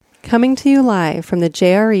Coming to you live from the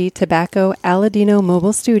JRE Tobacco Aladino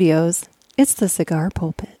Mobile Studios, it's the Cigar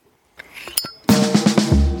Pulpit.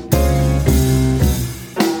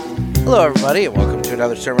 Hello, everybody, and welcome to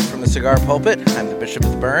another sermon from the Cigar Pulpit. I'm the Bishop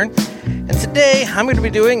of the Burn, and today I'm going to be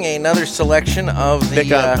doing another selection of the...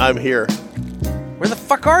 Nick, I'm here. Where the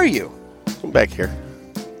fuck are you? I'm back here.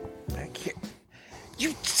 Back here.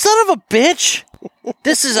 You son of a bitch!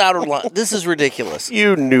 This is out of line. This is ridiculous.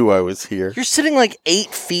 You knew I was here. You're sitting like 8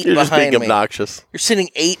 feet You're behind me. just being obnoxious. You're sitting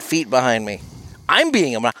 8 feet behind me. I'm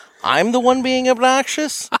the one being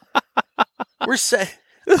obnoxious?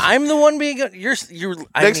 I'm the one being... You're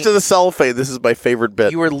Next to the cellophane, this is my favorite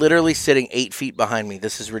bit. You are literally sitting 8 feet behind me.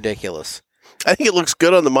 This is ridiculous. I think it looks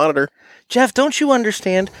good on the monitor. Jeff, don't you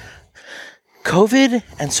understand? COVID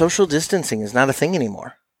and social distancing is not a thing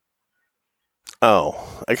anymore.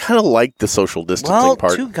 Oh, I kind of like the social distancing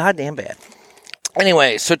part. Too goddamn bad.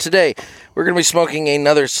 Anyway, so today we're going to be smoking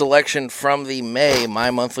another selection from the My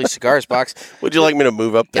Monthly Cigars box. Would you like me to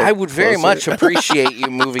move up there? I would very much appreciate you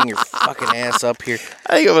moving your fucking ass up here.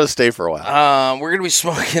 I think I'm going to stay for a while. We're going to be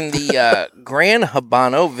smoking the Gran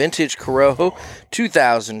Habano Vintage Corojo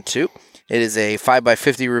 2002. It is a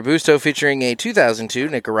 5x50 Robusto featuring a 2002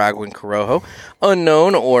 Nicaraguan Corojo,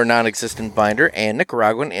 unknown or non-existent binder, and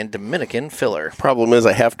Nicaraguan and Dominican filler. Problem is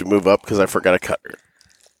I have to move up because I forgot a cutter.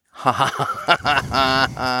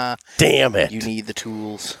 Damn it. You need the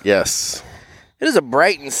tools. Yes. It is a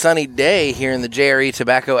bright and sunny day here in the JRE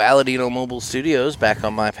Tobacco Aladino Mobile Studios back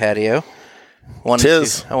on my patio.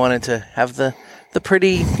 I wanted to have the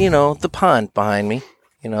pretty, the pond behind me,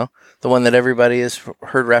 the one that everybody has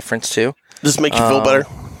heard reference to. Does this make you feel better?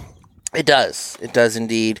 It does. It does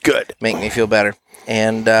indeed. Good. Make me feel better.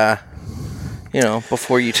 And,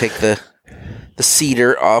 before you take the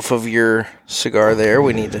cedar off of your cigar there,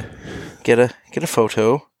 we need to get a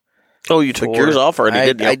photo. Oh, you took yours off already,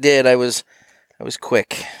 didn't you? I did. I was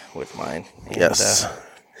quick with mine. And, yes.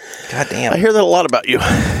 God damn. I hear that a lot about you.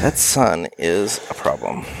 That sun is a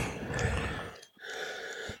problem.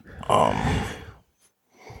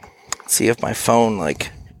 See if my phone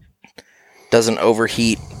doesn't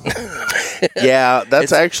overheat. Yeah, that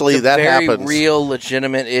happens. Very real,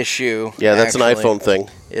 legitimate issue. Yeah, that's an iPhone thing.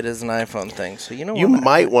 It is an iPhone thing. So you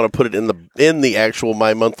might want to put it in the actual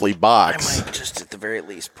My Monthly box. I might just at the very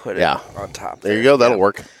least put it on top. There you go. That'll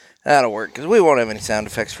work. That'll work because we won't have any sound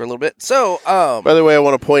effects for a little bit. So, by the way, I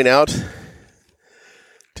want to point out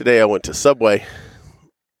today I went to Subway,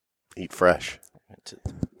 eat fresh. Went to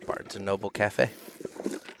Barnes and Noble Cafe.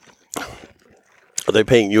 Are they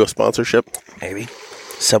paying you a sponsorship? Maybe.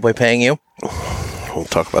 Subway paying you? We'll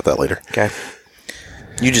talk about that later. Okay.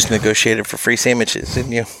 You just negotiated for free sandwiches,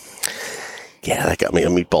 didn't you? Yeah, that got me a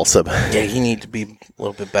meatball sub. Yeah, you need to be a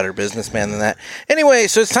little bit better businessman than that. Anyway,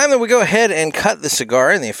 so it's time that we go ahead and cut the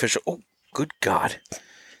cigar in the official... Oh, good God.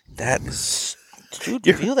 That is... Did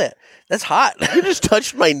you feel that? That's hot. You just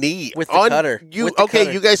touched my knee. With the cutter. You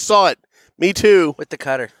guys saw it. Me too. With the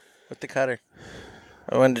cutter.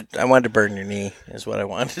 I wanted to burn your knee, is what I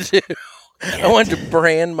wanted to do. I wanted to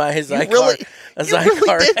brand my Zycar. You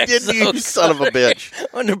really did, didn't you, son of a bitch? I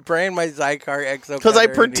wanted to brand my Zycar Exo. Because I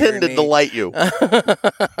pretended to light you. I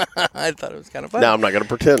thought it was kind of funny. Now I'm not going to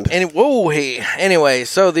pretend. Anyway,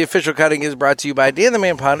 so the official cutting is brought to you by Dan the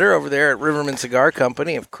Man Ponder over there at Riverman Cigar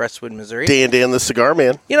Company of Crestwood, Missouri. Dan the Cigar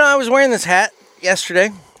Man. I was wearing this hat yesterday.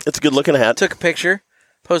 It's a good looking hat. Took a picture,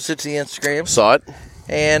 posted it to the Instagram. Saw it.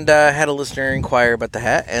 And had a listener inquire about the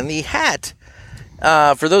hat. And the hat,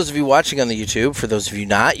 for those of you watching on the YouTube, for those of you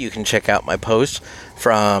not, you can check out my post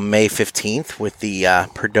from May 15th with the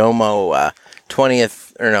Perdomo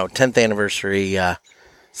 10th anniversary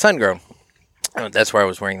sun-grown. That's where I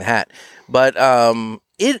was wearing the hat. But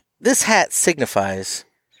this hat signifies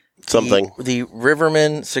something. The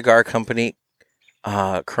Riverman Cigar Company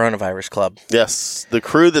Coronavirus Club. Yes, the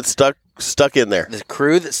crew that stuck in there. The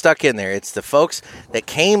crew that stuck in there. It's the folks that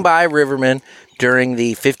came by Riverman during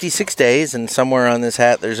the 56 days, and somewhere on this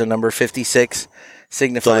hat there's a number 56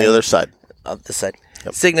 signifying... It's on the other side. This side.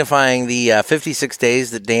 Yep. Signifying the 56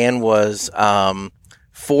 days that Dan was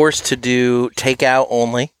forced to do takeout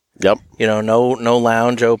only. Yep. No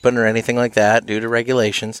lounge open or anything like that due to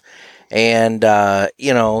regulations. And,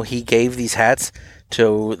 he gave these hats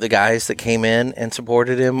to the guys that came in and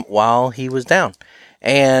supported him while he was down.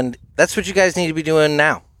 And that's what you guys need to be doing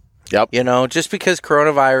now. Yep. Just because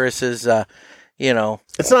coronavirus is,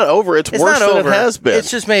 it's not over. It's worse than it has been. It's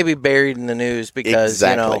just maybe buried in the news because,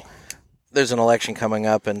 there's an election coming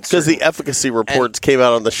up. And because the efficacy reports came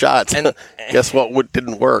out on the shots. And guess what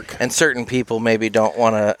didn't work? And certain people maybe don't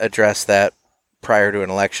want to address that prior to an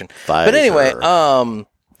election. Pfizer. But anyway,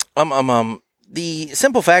 the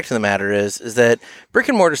simple fact of the matter is that brick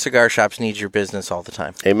and mortar cigar shops need your business all the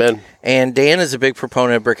time. Amen. And Dan is a big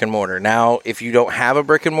proponent of brick and mortar. Now, if you don't have a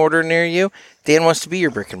brick and mortar near you, Dan wants to be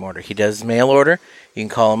your brick and mortar. He does mail order. You can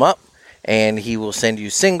call him up, and he will send you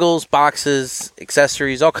singles, boxes,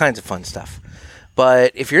 accessories, all kinds of fun stuff.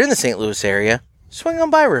 But if you're in the St. Louis area, swing on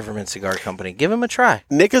by Riverman Cigar Company. Give him a try.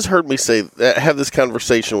 Nick has heard me have this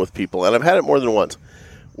conversation with people, and I've had it more than once,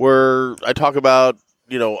 where I talk about,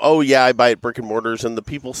 oh, yeah, I buy at brick and mortars, and the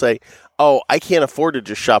people say, oh, I can't afford to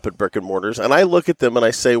just shop at brick and mortars. And I look at them and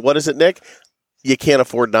I say, what is it, Nick? You can't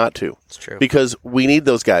afford not to. It's true. Because we need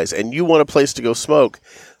those guys, and you want a place to go smoke.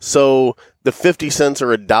 So the 50 cents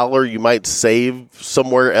or $1 you might save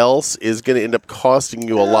somewhere else is going to end up costing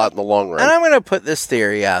you a lot in the long run. And I'm going to put this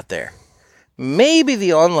theory out there. Maybe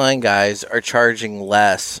the online guys are charging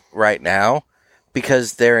less right now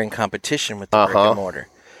because they're in competition with the brick and mortar.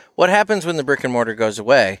 What happens when the brick and mortar goes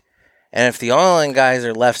away? And if the online guys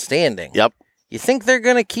are left standing, Yep. You think they're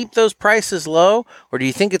going to keep those prices low? Or do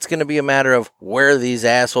you think it's going to be a matter of where are these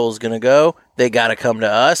assholes going to go? They got to come to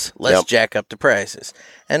us. Let's jack up the prices.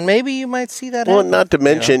 And maybe you might see that happen. Not to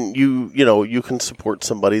mention, you can support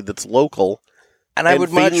somebody that's local. And I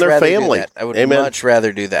would much rather do that. I would much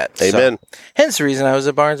rather do that. Amen. So, hence the reason I was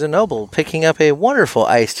at Barnes & Noble picking up a wonderful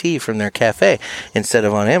iced tea from their cafe instead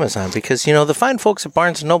of on Amazon. Because, the fine folks at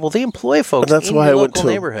Barnes & Noble, they employ folks in your local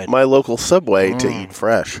neighborhood. My local Subway to eat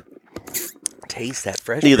fresh. Taste that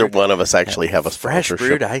fresh Neither one of us actually have a sponsorship. Fresh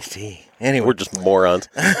brewed iced tea. Anyway. We're just morons.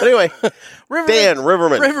 But anyway,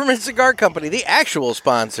 Riverman. Riverman Cigar Company, the actual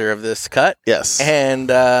sponsor of this cut. Yes. And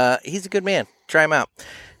he's a good man. Try him out.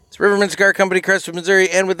 It's Riverman Cigar Company, Crestwood, Missouri.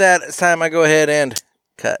 And with that, it's time I go ahead and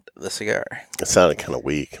cut the cigar. It sounded kind of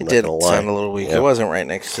weak. It did sound a little weak. Yeah. It wasn't right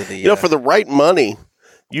next to the... for the right money,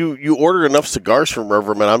 you order enough cigars from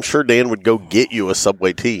Riverman, I'm sure Dan would go get you a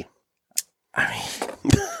Subway tea. I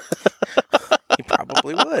mean... He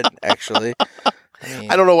probably would, actually.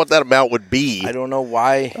 I don't know what that amount would be. I don't know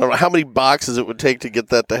why. I don't know how many boxes it would take to get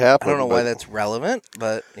that to happen. I don't know why that's relevant,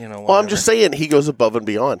 but, whatever. Well, I'm just saying he goes above and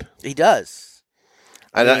beyond. He does.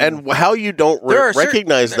 And how you don't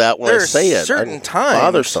recognize that when I say it.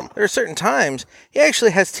 Bothersome. There are certain times he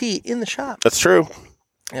actually has tea in the shop. That's true.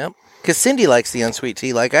 Yep. Because Cindy likes the unsweet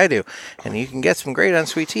tea like I do. And you can get some great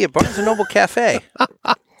unsweet tea at Barnes & Noble Cafe.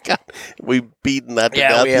 God, we've beaten that to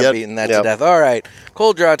death. Yeah, we have beaten that to death. All right.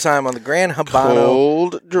 Cold draw time on the Gran Habano.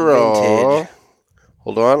 Cold draw. Vintage.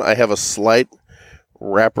 Hold on. I have a slight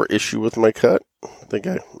wrapper issue with my cut. I think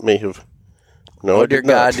I may have. No, oh, dear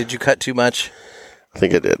God. Did you cut too much? I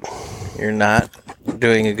think I did. You're not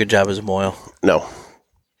doing a good job as a moil. No.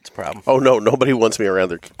 It's a problem. Oh, no. Nobody wants me around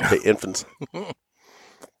their infants.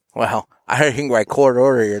 Well, I think by court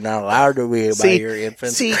order, you're not allowed to be by your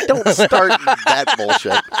infants. See, don't start that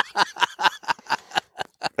bullshit.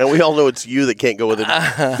 And we all know it's you that can't go within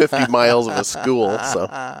 50 miles of a school. So,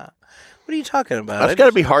 what are you talking about? It's got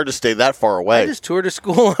to be hard to stay that far away. I just toured a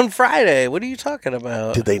school on Friday. What are you talking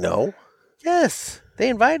about? Did they know? Yes, they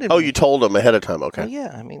invited me. Oh, you told them ahead of time. Okay. Well,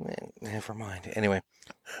 yeah, I mean, never mind. Anyway,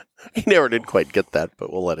 he never did quite get that,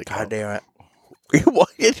 but we'll let it go. God damn it.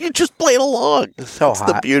 You just played along. It's so hot.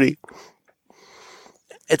 That's the beauty.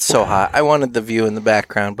 It's so hot. I wanted the view in the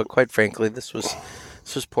background, but quite frankly, this was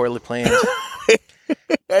poorly planned.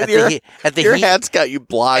 Your hat's got you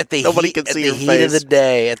blocked. Nobody can see your face. At the heat of the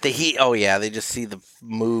day. At the heat. Oh yeah, they just see the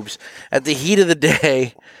moves. At the heat of the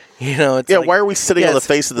day, it's like, why are we sitting on the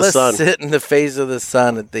face of the sun? Let's sit in the face of the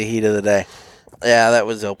sun at the heat of the day. Yeah, that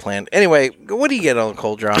was ill planned. Anyway, what do you get on the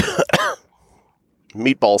cold draw?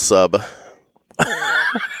 Meatball sub.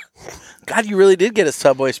 God, you really did get a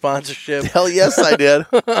Subway sponsorship. Hell yes, I did.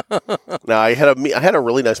 No, I had a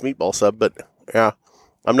really nice meatball sub, but yeah,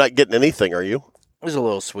 I'm not getting anything. Are you? There's a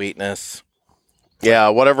little sweetness. Yeah,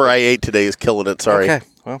 whatever I ate today is killing it. Sorry. Okay,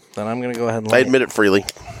 well then I'm gonna go ahead and light I admit it freely.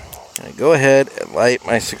 Go ahead and light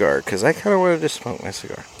my cigar because I kind of wanted to smoke my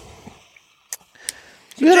cigar.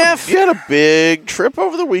 Jeff, you had a big trip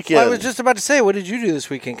over the weekend. Well, I was just about to say, what did you do this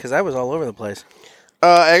weekend? Because I was all over the place.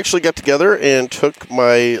 I actually got together and took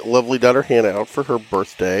my lovely daughter Hannah out for her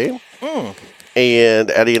birthday. And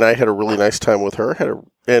Addie and I had a really nice time with her.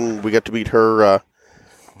 And we got to meet her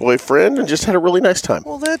boyfriend and just had a really nice time.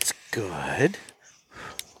 Well, that's good.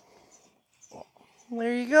 Well,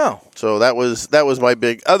 there you go. So that was my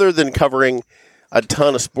big, other than covering a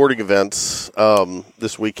ton of sporting events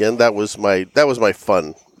this weekend, that was my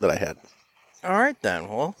fun that I had. All right, then.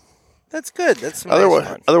 Well, that's good. That's some nice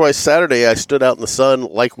fun. Otherwise, Saturday I stood out in the sun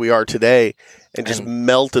like we are today and just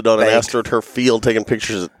melted on an AstroTurf field taking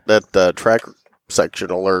pictures at that track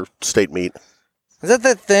sectional or state meet. Is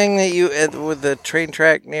that thing that you with the train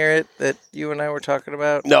track near it that you and I were talking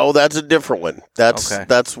about? No, that's a different one.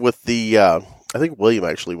 That's with the. I think William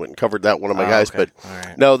actually went and covered that, one of my guys. Okay. But All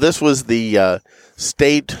right. no, this was the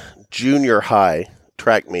state junior high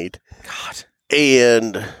track meet. God.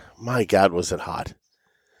 And my God, was it hot.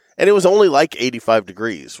 And it was only like 85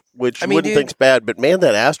 degrees, which you wouldn't think's bad. But man,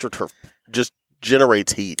 that AstroTurf just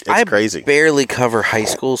generates heat. It's crazy. I barely cover high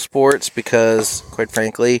school sports because, quite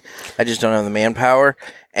frankly, I just don't have the manpower.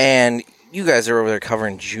 And you guys are over there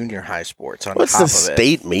covering junior high sports on top of it. What's the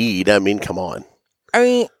state meet? I mean, come on. I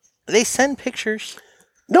mean, they send pictures.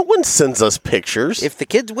 No one sends us pictures. If the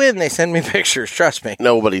kids win, they send me pictures. Trust me.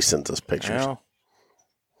 Nobody sends us pictures.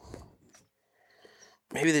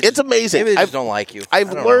 Maybe it's amazing. Maybe they just don't like you.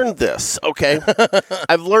 I've learned this, okay?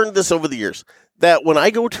 I've learned this over the years, that when I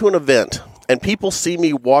go to an event and people see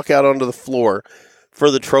me walk out onto the floor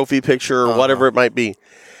for the trophy picture or whatever it might be,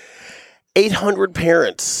 800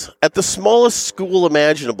 parents at the smallest school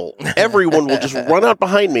imaginable, everyone will just run out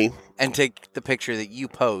behind me. And take the picture that you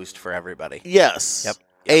posed for everybody. Yes. Yep.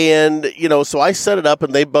 And, so I set it up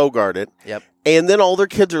and they bogart it. Yep. And then all their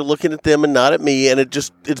kids are looking at them and not at me, and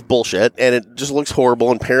it's bullshit, and it just looks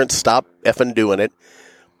horrible, and parents stop effing doing it.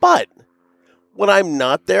 But when I'm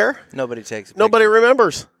not there, nobody takes a nobody picture.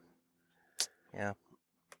 remembers. Yeah.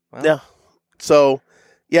 Well. Yeah. So,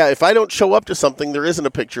 yeah, if I don't show up to something, there isn't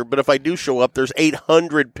a picture, but if I do show up, there's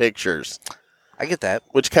 800 pictures. I get that.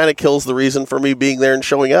 Which kind of kills the reason for me being there and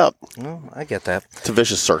showing up. No, I get that. It's a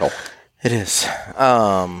vicious circle. It is.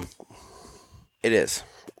 It is.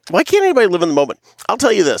 Why can't anybody live in the moment? I'll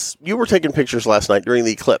tell you this. You were taking pictures last night during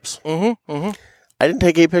the eclipse. Mm-hmm. Mm-hmm. I didn't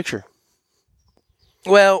take a picture.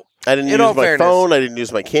 Well, I didn't use my phone. I didn't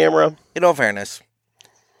use my camera. In all fairness,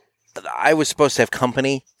 I was supposed to have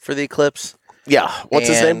company for the eclipse. Yeah. What's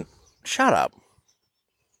his name? Shut up.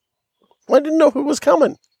 Well, I didn't know who was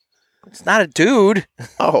coming. It's not a dude.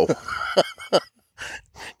 Oh.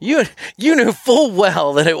 You knew full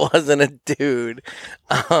well that it wasn't a dude.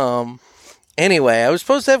 Anyway, I was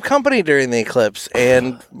supposed to have company during the eclipse,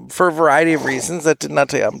 and for a variety of reasons, that did not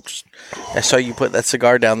take. I saw you put that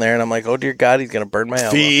cigar down there, and I'm like, oh dear God, he's going to burn my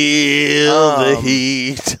elbow. Feel the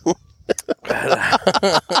heat.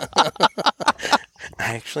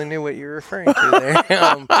 I actually knew what you were referring to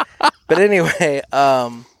there. But anyway,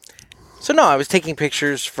 so no, I was taking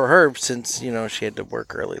pictures for her since, she had to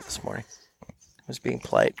work early this morning. I was being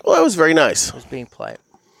polite. Well, that was very nice. I was being polite.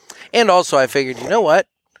 And also, I figured, you know what?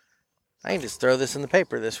 I can just throw this in the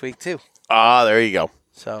paper this week, too. Ah, there you go.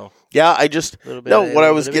 So, yeah, what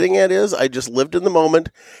I was getting at is I just lived in the moment.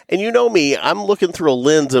 And you know me, I'm looking through a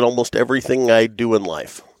lens at almost everything I do in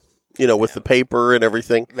life, with the paper and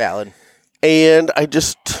everything. Valid. And I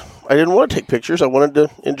didn't want to take pictures. I wanted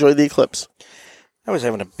to enjoy the eclipse. I was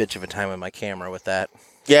having a bitch of a time with my camera with that.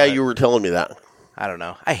 Yeah, you were telling me that. I don't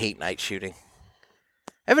know. I hate night shooting.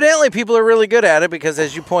 Evidently, people are really good at it because,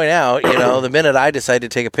 as you point out, the minute I decide to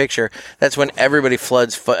take a picture, that's when everybody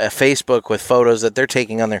floods Facebook with photos that they're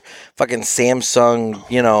taking on their fucking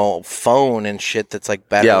Samsung, phone and shit that's like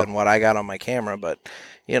better than what I got on my camera. But,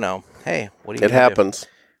 hey, what are you going to do? It happens.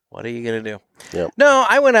 What are you going to do? Yep. No,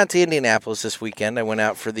 I went out to Indianapolis this weekend. I went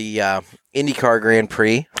out for the IndyCar Grand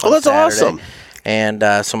Prix. Oh, that's Saturday. awesome.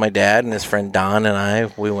 And so my dad and his friend Don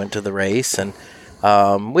and we went to the race, and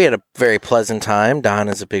we had a very pleasant time. Don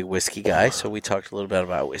is a big whiskey guy, so we talked a little bit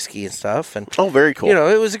about whiskey and stuff. And very cool.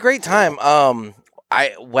 It was a great time.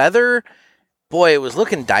 Weather, boy, it was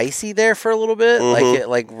looking dicey there for a little bit. Mm-hmm.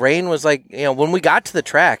 Like rain was when we got to the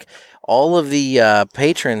track, all of the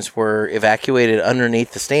patrons were evacuated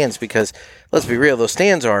underneath the stands because, let's be real, those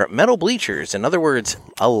stands are metal bleachers. In other words,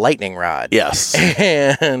 a lightning rod. Yes.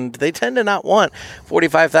 And they tend to not want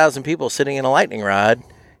 45,000 people sitting in a lightning rod,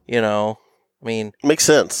 I mean, makes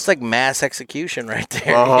sense. It's like mass execution right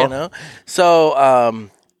there, So,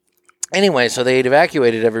 anyway, so they had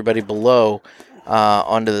evacuated everybody below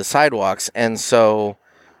onto the sidewalks, and so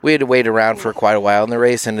we had to wait around for quite a while, and the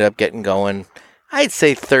race ended up getting going, I'd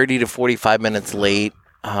say 30 to 45 minutes late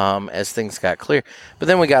as things got clear. But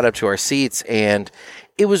then we got up to our seats, and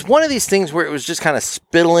it was one of these things where it was just kind of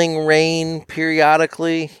spittling rain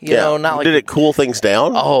periodically, not like... Did it cool things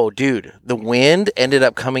down? Oh, dude. The wind ended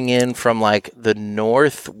up coming in from like the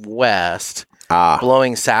northwest,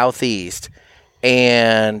 blowing southeast,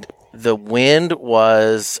 and the wind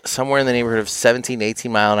was somewhere in the neighborhood of 17,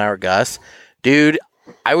 18 mile an hour gusts. Dude,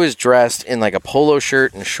 I was dressed in like a polo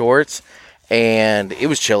shirt and shorts, and it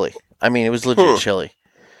was chilly. I mean, it was legit chilly.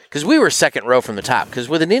 Because we were second row from the top. Because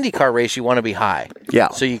with an IndyCar race, you want to be high. Yeah.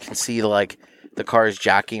 So you can see, the cars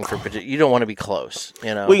jockeying for... You don't want to be close,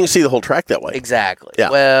 Well, you can see the whole track that way. Exactly. Yeah.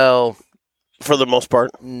 Well, For the most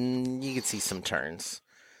part. You can see some turns.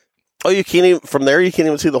 Oh, you can't even from there. You can't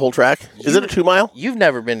even see the whole track. Is it a 2 mile? You've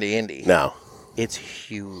never been to Indy. No. It's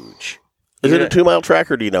huge. Is it a 2 mile track,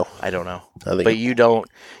 or do you know? I don't know. But you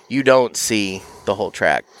don't see the whole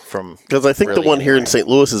track from. Because I think really the one anywhere. here in St.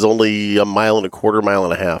 Louis is only a mile and a quarter, mile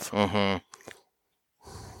and a half. Mm-hmm.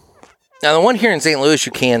 Now, the one here in St. Louis,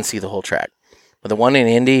 you can see the whole track. But the one in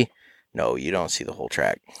Indy, no, you don't see the whole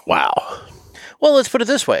track. Wow. Well, let's put it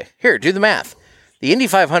this way. Here, do the math. The Indy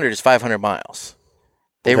 500 is 500 miles.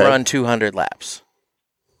 They run 200 laps.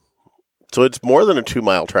 So it's more than a 2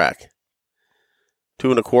 mile track. 2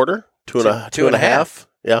 and a quarter? Two and a half?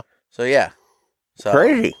 Yeah. So, yeah. So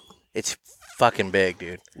crazy. It's fucking big,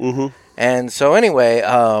 dude. Mm-hmm. And so, anyway,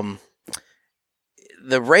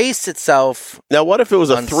 the race itself... Now, what if it was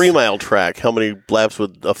a 3 mile track? How many laps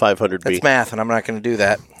would a 500 be? That's math, and I'm not going to do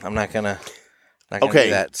that. I'm not going to do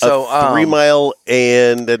that. So, a 3 mile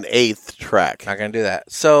and an eighth track. Not going to do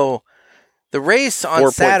that. So, the race on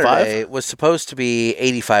 4.5? Saturday was supposed to be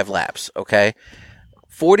 85 laps, okay?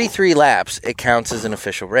 43 laps, it counts as an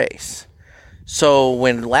official race. So,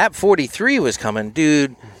 when lap 43 was coming,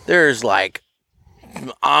 dude, there's like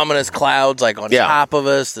ominous clouds like on top of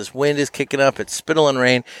us. This wind is kicking up. It's spittling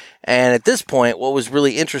rain. And at this point, what was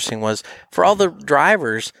really interesting was for all the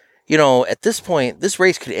drivers, you know, at this point, this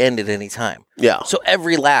race could end at any time. Yeah. So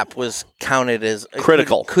every lap was counted as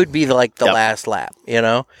critical. Could be like the last lap, you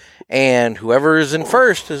know, and whoever is in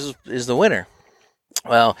first is the winner.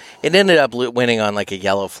 Well, it ended up winning on like a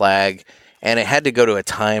yellow flag, and it had to go to a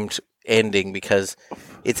timed ending because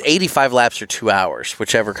it's 85 laps or 2 hours,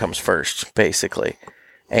 whichever comes first, basically.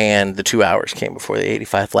 And the 2 hours came before the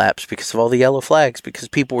 85 laps because of all the yellow flags, because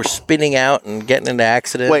people were spinning out and getting into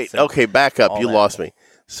accidents. Wait, okay, back up. You lost me.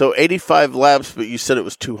 So 85 laps, but you said it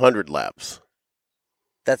was 200 laps.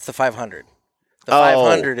 That's the 500. The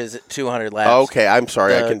 500 is 200 laps. Okay, I'm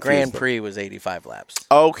sorry. I The confused Grand them. Prix was 85 laps.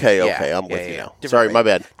 Okay, I'm with you now. Sorry, my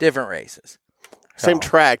bad. Different races. Same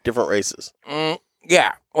track, different races.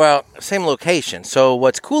 Yeah, well, same location. So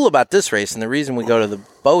what's cool about this race, and the reason we go to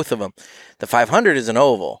both of them, the 500 is an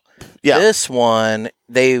oval. Yeah. This one,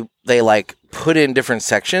 they like put in different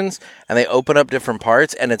sections, and they open up different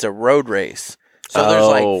parts, and it's a road race. So there's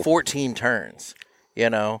like 14 turns, you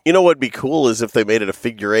know? You know what'd be cool is if they made it a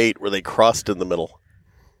figure eight where they crossed in the middle.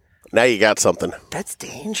 Now you got something. That's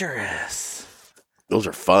dangerous. Those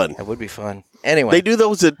are fun. That would be fun. Anyway. They do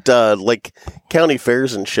those at like county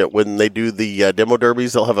fairs and shit. When they do the demo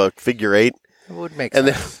derbies, they'll have a figure eight. It would make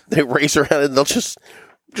sense. And they race around and they'll just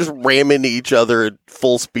ram into each other at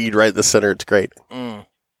full speed right in the center. It's great.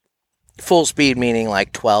 Full speed meaning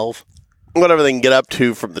like 12? Whatever they can get up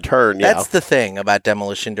to from the turn, That's the thing about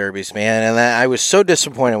demolition derbies, man. And I was so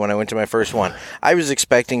disappointed when I went to my first one. I was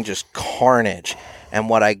expecting just carnage. And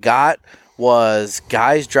what I got was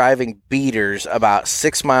guys driving beaters about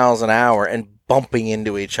 6 miles an hour and bumping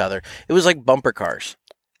into each other. It was like bumper cars.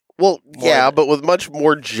 Well, but with much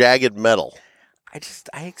more jagged metal.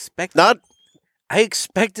 I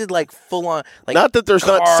expected like full on, like not that there's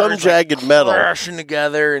not some jagged metal crashing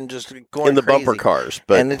together and just going in the crazy. bumper cars,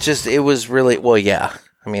 but and it was really I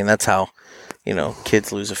mean, that's how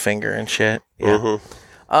kids lose a finger and shit. Yeah.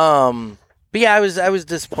 Mm-hmm. But yeah, I was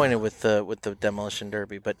disappointed with the demolition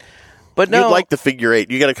derby, but no, you'd like the figure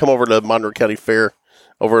eight. You got to come over to Monroe County Fair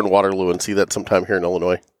over in Waterloo and see that sometime here in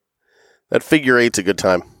Illinois. That figure eight's a good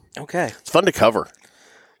time. Okay, it's fun to cover.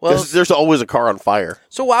 Well, there's always a car on fire.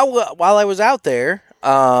 So while I was out there,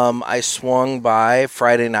 I swung by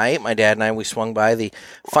Friday night. My dad and we swung by the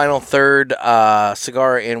Final Third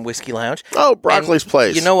Cigar and Whiskey Lounge. Oh, Broccoli's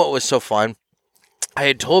place. You know what was so fun? I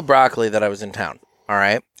had told Broccoli that I was in town. All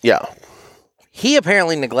right. Yeah. He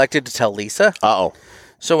apparently neglected to tell Lisa. Uh-oh.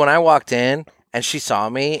 So when I walked in and she saw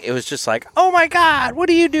me, it was just like, "Oh my God, what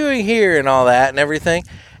are you doing here?" and all that and everything.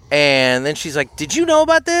 And then she's like, "Did you know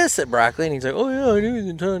about this?" at Broccoli. And he's like, "Oh, yeah, I knew he was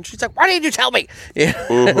in town." She's like, "Why didn't you tell me?" Yeah,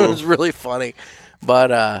 It was really funny.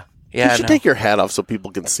 But, yeah. You should take your hat off so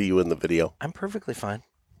people can see you in the video. I'm perfectly fine.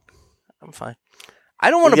 I'm fine. I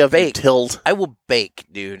don't want to bake. I will bake,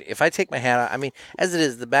 dude. If I take my hat off, I mean, as it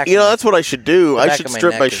is, the back that's what I should do. I should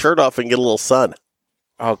strip my shirt off and get a little sun.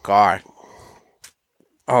 Oh, God.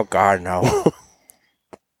 Oh, God, no.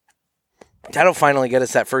 That'll finally get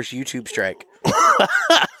us that first YouTube strike.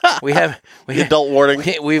 We adult warning.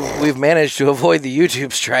 We've managed to avoid the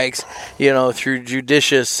YouTube strikes, through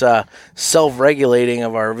judicious self-regulating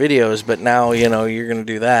of our videos. But now, you're going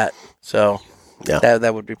to do that. So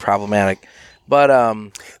that would be problematic. But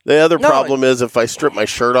the other problem is if I strip my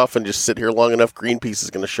shirt off and just sit here long enough, Greenpeace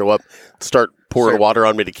is going to show up, start pouring water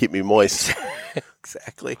on me to keep me moist.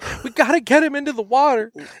 Exactly. We got to get him into the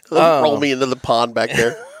water. Roll me into the pond back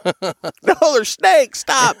there. No, there's snakes.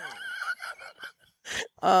 Stop.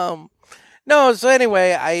 No, so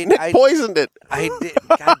anyway, I poisoned it. I did.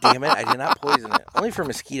 God damn it! I did not poison it. Only for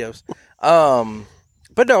mosquitoes.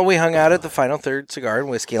 But no, we hung out at the Final Third Cigar and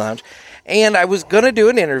Whiskey Lounge, and I was gonna do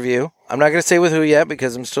an interview. I'm not gonna say with who yet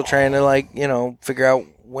because I'm still trying to figure out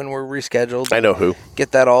when we're rescheduled. I know who.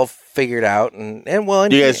 Get that all figured out, and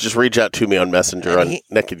you guys just reach out to me on Messenger on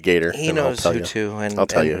Naked Gator. He knows who too, and I'll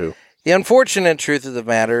tell you who. The unfortunate truth of the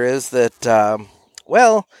matter is that,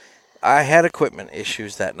 I had equipment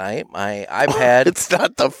issues that night. My iPad. It's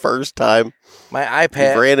not the first time. My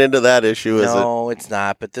iPad. You ran into that issue, is it? No, it's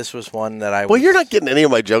not. But this was one that I. Well, you're not getting any of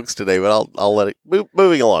my jokes today, but I'll let it.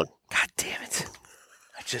 Moving along. God damn it!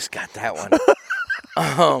 I just got that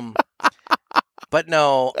one. But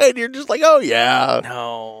no. And you're just like, oh yeah.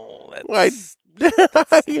 No, I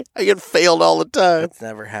get failed all the time. That's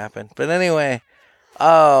never happened. But anyway,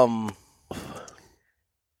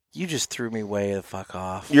 you just threw me way the fuck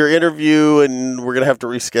off. Your interview, and we're going to have to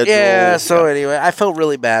reschedule. Yeah, so anyway, I felt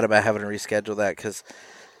really bad about having to reschedule that because,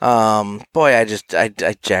 boy, I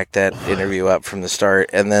jacked that interview up from the start,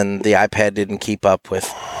 and then the iPad didn't keep up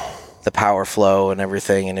with the power flow and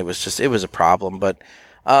everything, and it was a problem. But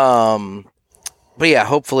yeah,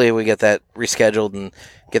 hopefully we get that rescheduled and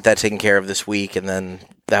get that taken care of this week, and then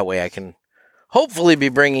that way I can hopefully be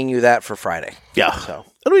bringing you that for Friday. Yeah, so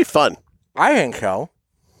it'll be fun. I think so.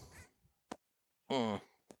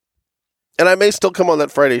 And I may still come on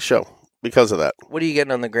that Friday show because of that. What are you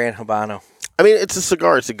getting on the Gran Habano? I mean, it's a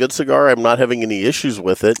cigar. It's a good cigar. I'm not having any issues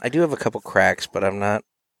with it. I do have a couple cracks, but I'm not.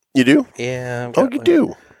 You do? Yeah. Oh, you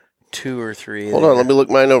do? 2 or 3. Hold on. Let me look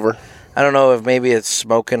mine over. I don't know if maybe it's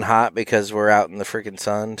smoking hot because we're out in the freaking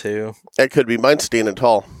sun, too. That could be. Mine's standing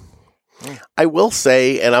tall. I will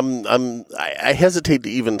say, and I hesitate to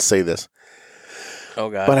even say this. Oh,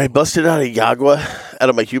 God. But I busted out a Yagua out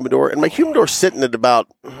of my humidor, and my humidor's sitting at about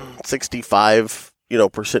 65,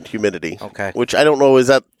 % humidity. Okay. Which I don't know,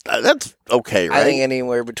 that's okay, right? I think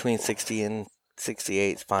anywhere between 60 and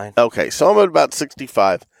 68 is fine. Okay, so I'm at about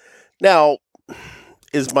 65. Now,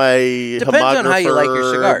 is my Depends on how you like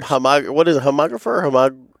your cigars. What is a homographer?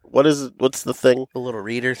 What's the thing? The little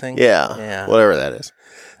reader thing? Yeah. Whatever that is.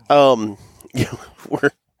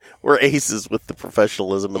 We're aces with the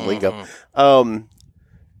professionalism and lingo.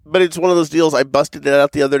 But it's one of those deals. I busted it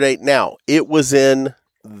out the other day. Now, it was in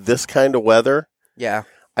this kind of weather. Yeah.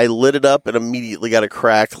 I lit it up and immediately got a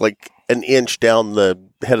crack like an inch down the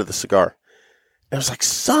head of the cigar. And I was like,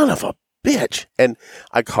 son of a bitch. And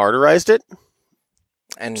I cauterized it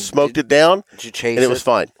and smoked it down. Did you chase it? And it was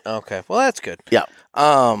fine. Okay. Well, that's good. Yeah.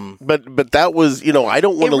 But that was, I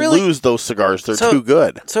don't want to lose those cigars. They're too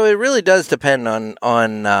good. So it really does depend on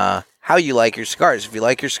how you like your cigars. If you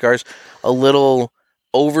like your cigars a little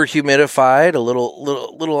over humidified, a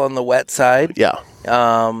little on the wet side. Yeah.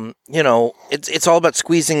 It's all about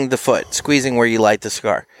squeezing the foot, squeezing where you light the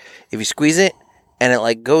cigar. If you squeeze it and it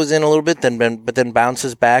like goes in a little bit, but then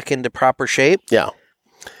bounces back into proper shape. Yeah.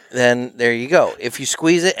 Then there you go. If you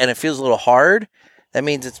squeeze it and it feels a little hard, that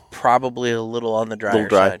means it's probably a little on the drier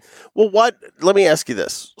side. Well, let me ask you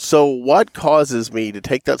this. So what causes me to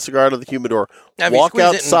take that cigar out of the humidor, walk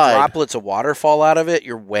outside, it and droplets of water fall out of it,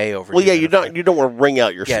 you're way over. Well, yeah, you don't want to wring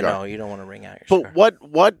out your cigar. Yeah, no, you don't want to wring out your cigar. But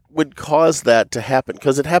what would cause that to happen?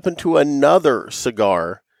 Because it happened to another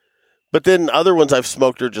cigar, but then other ones I've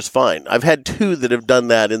smoked are just fine. I've had 2 that have done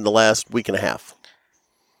that in the last week and a half.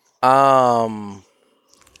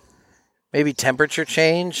 Maybe temperature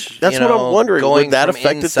change. That's what I'm wondering. Would that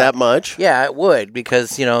affect it that much? Yeah, it would, because,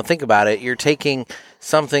 think about it. You're taking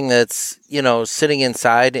something that's, sitting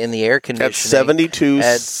inside in the air conditioning. At 72,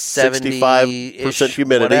 65%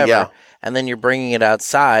 humidity, whatever, yeah. And then you're bringing it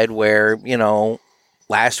outside where,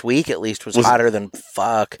 last week at least was hotter than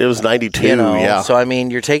fuck. It was 92, yeah. So,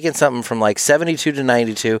 you're taking something from like 72 to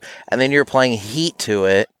 92, and then you're applying heat to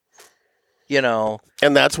it.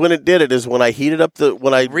 And that's when it did it, is when I heated up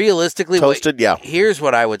realistically toasted, yeah. Here's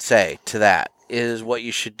what I would say to that, is what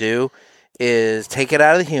you should do is take it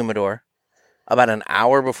out of the humidor about an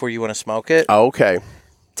hour before you want to smoke it. Oh, okay.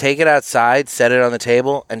 Take it outside, set it on the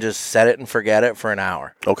table, and just set it and forget it for an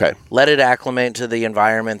hour. Okay. Let it acclimate to the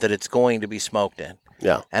environment that it's going to be smoked in.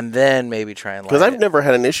 Yeah. And then maybe try and light it. Because I've never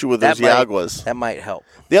had an issue with those Yaguas. That might help.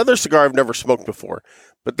 The other cigar I've never smoked before.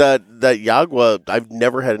 But that Yagua, I've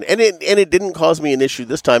never had and it didn't cause me an issue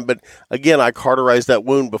this time. But again, I cauterized that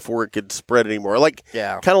wound before it could spread anymore.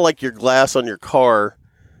 Kind of like your glass on your car.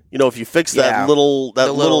 If you fix that little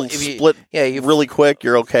split really quick,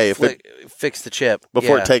 you're okay. Fix the chip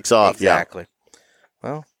before it takes off. Exactly. Yeah.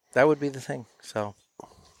 Well, that would be the thing. So,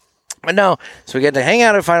 but no, so we get to hang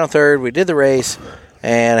out at Final Third. We did the race,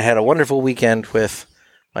 and I had a wonderful weekend with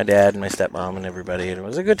my dad and my stepmom and everybody, and it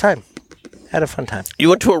was a good time. Had a fun time. You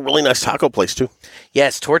went to a really nice taco place, too.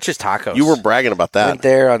 Yes, Torches Tacos. You were bragging about that. Went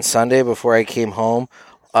there on Sunday before I came home.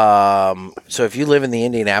 So if you live in the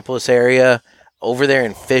Indianapolis area, over there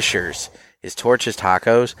in Fishers is Torches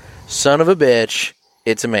Tacos. Son of a bitch,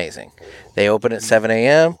 it's amazing. They open at 7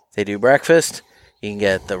 a.m. They do breakfast. You can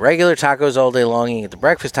get the regular tacos all day long. You can get the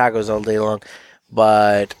breakfast tacos all day long.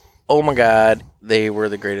 But, oh my God, they were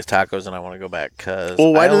the greatest tacos, and I want to go back.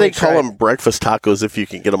 Well, why do they call them breakfast tacos if you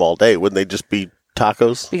can get them all day? Wouldn't they just be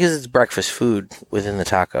tacos? Because it's breakfast food within the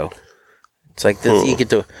taco. It's like this, you get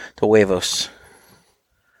the huevos.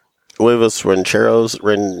 Huevos, rancheros,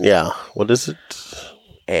 yeah. What is it?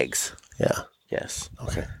 Eggs. Yeah. Yes.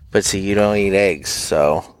 Okay. But see, you don't eat eggs,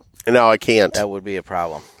 so... No, I can't. That would be a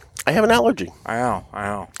problem. I have an allergy. I know.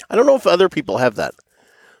 I don't know if other people have that.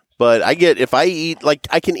 But if I eat, like,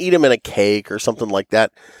 I can eat them in a cake or something like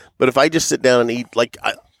that. But if I just sit down and eat, like,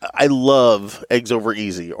 I love eggs over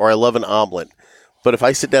easy, or I love an omelet. But if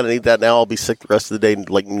I sit down and eat that now, I'll be sick the rest of the day, and,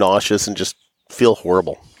 like, nauseous and just feel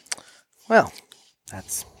horrible. Well,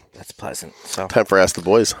 that's pleasant. So time for Ask the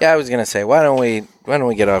Boys. Yeah, I was gonna say, why don't we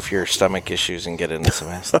get off your stomach issues and get into some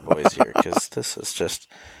Ask the Boys here? Because this is just,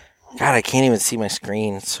 God, I can't even see my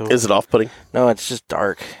screen. Is it off-putting? No, it's just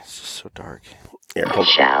dark. It's just so dark. Here,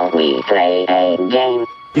 shall we play a game?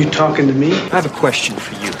 You talking to me? I have a question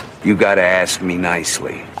for you. You gotta ask me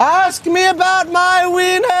nicely. Ask me about my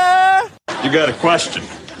winner. You got a question?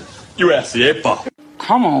 You ask the 8-ball.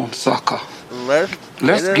 Come on, sucker. Let's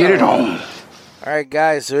get it on. All right,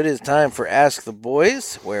 guys, so it is time for Ask the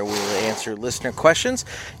Boys, where we will answer listener questions.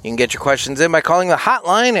 You can get your questions in by calling the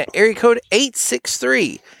hotline at area code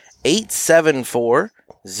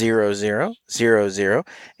 863-874-0000.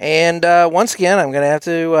 And once again, I'm going to have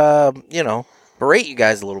to, berate you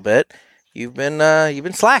guys a little bit. You've been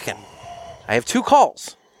slacking. I have 2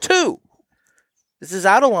 calls. 2. This is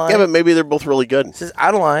out of line. Yeah, but maybe they're both really good. This is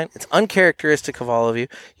out of line. It's uncharacteristic of all of you.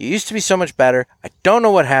 You used to be so much better. I don't know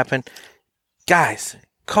what happened. Guys,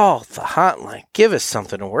 call the hotline. Give us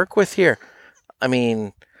something to work with here. I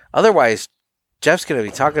mean, otherwise, Jeff's going to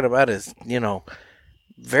be talking about his,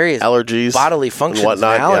 various allergies, bodily functions, and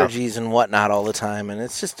allergies and whatnot all the time. And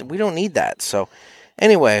it's just, we don't need that. So,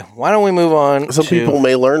 anyway, why don't we move on? Some people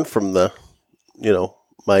may learn from the,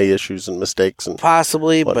 my issues and mistakes and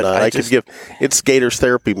possibly, whatnot. But I could give it's Gators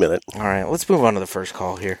Therapy Minute. All right, let's move on to the first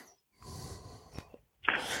call here.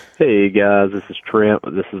 Hey guys, this is Trent.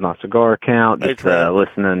 This is my cigar account. Just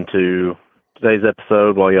listening to today's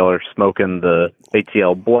episode while y'all are smoking the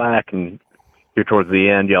ATL Black, and here towards the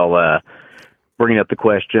end, y'all bringing up the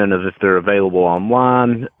question of if they're available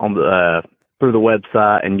online on the through the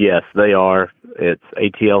website, and yes, they are. It's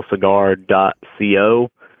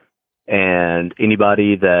atlcigar.co, and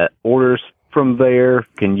anybody that orders from there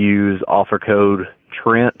can use offer code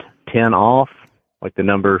Trent10 off, like the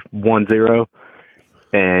number 10.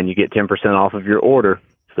 And you get 10% off of your order.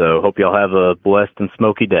 So hope y'all have a blessed and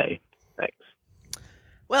smoky day. Thanks.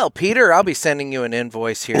 Well, Peter, I'll be sending you an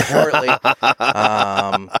invoice here shortly.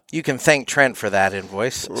 You can thank Trent for that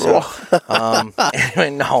invoice. So, anyway,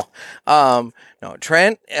 no.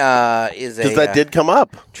 Trent is a... Because that did come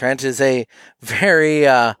up. Trent is a very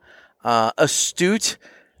astute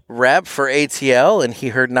rep for ATL, and he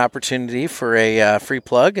heard an opportunity for a free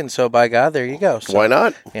plug, and so by God, there you go. So, why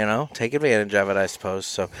not? Take advantage of it, I suppose.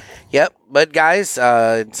 So, yep. But guys,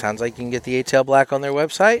 it sounds like you can get the ATL Black on their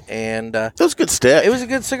website, and that was a good stick. It was a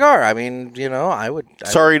good cigar. I mean, I would.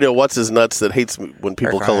 Sorry to what's his nuts that hates me when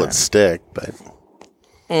people call it stick, but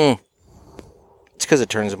it's because it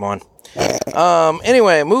turns him on.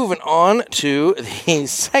 Anyway, moving on to the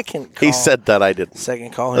second call. He said that, I didn't.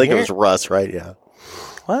 Second call. I think it was Russ, right? Yeah.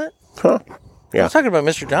 What? Huh? Yeah. I was talking about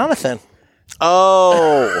Mr. Jonathan.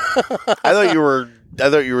 Oh, I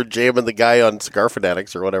thought you were jamming the guy on Cigar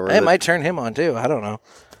Fanatics or whatever. It might turn him on too. I don't know.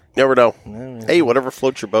 Never know. Hey, whatever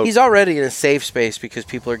floats your boat. He's already in a safe space because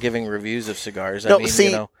people are giving reviews of cigars.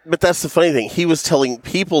 But that's the funny thing. He was telling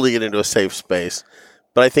people to get into a safe space.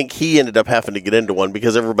 But I think he ended up having to get into one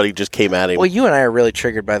because everybody just came at him. Well, you and I are really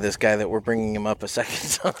triggered by this guy that we're bringing him up a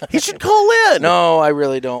second time. He should call in. No, I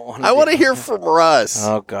really don't want to. I want to hear from Russ.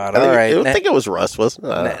 Oh, God. All right. I think it was Russ, wasn't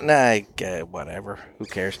it? Whatever. Who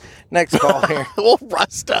cares? Next call here. Well,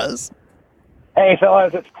 Russ does. Hey,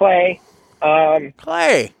 fellas, it's Clay.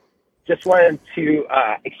 Clay. Just wanted to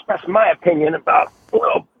express my opinion about the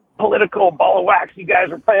little political ball of wax you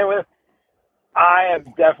guys are playing with. I am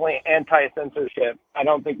definitely anti-censorship. I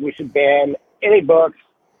don't think we should ban any books,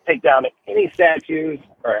 take down any statues,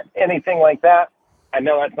 or anything like that. I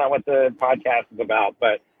know that's not what the podcast is about,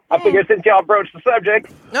 but I figured since y'all broached the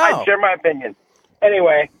subject, I'd share my opinion.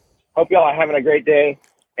 Anyway, hope y'all are having a great day,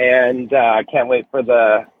 and I can't wait for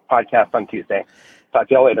the podcast on Tuesday. Talk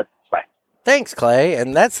to y'all later. Bye. Thanks, Clay.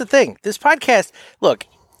 And that's the thing. This podcast, look,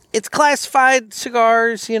 it's classified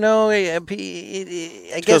cigars, you know. I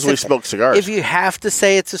guess because we smoke cigars. If you have to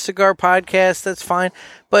say it's a cigar podcast, that's fine.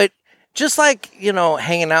 But just like, you know,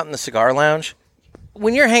 hanging out in the cigar lounge,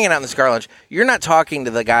 when you're hanging out in the cigar lounge, you're not talking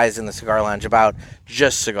to the guys in the cigar lounge about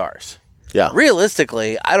just cigars. Yeah.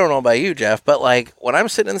 Realistically, I don't know about you, Jeff, but like when I'm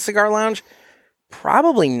sitting in the cigar lounge,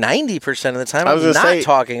 probably 90% of the time I'm not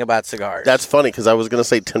talking about cigars. That's funny because I was going to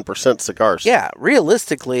say 10% cigars. Yeah,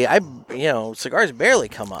 realistically, cigars barely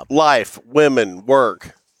come up. Life, women,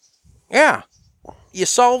 work. Yeah. You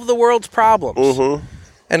solve the world's problems. Mm-hmm.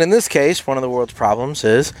 And in this case, one of the world's problems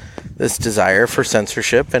is this desire for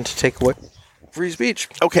censorship and to take away free speech.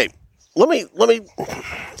 Okay. Let me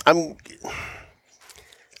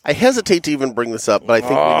I hesitate to even bring this up, but I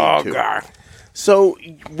think we need to. God. So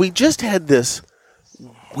we just had this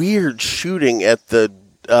weird shooting at the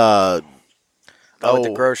at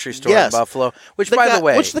the grocery store in Buffalo, which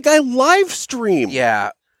the guy live streamed. Yeah,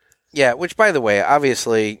 which by the way,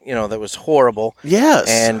 obviously, you know, that was horrible. Yes,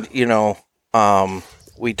 and you know,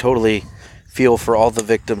 we totally feel for all the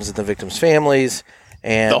victims and the victims' families.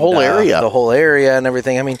 And the whole area and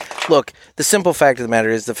everything. I mean, look, the simple fact of the matter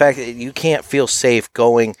is the fact that you can't feel safe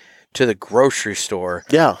going to the grocery store.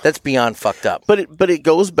 Yeah. That's beyond fucked up. But it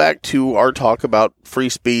goes back to our talk about free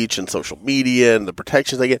speech and social media and the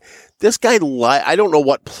protections they get. This guy, I don't know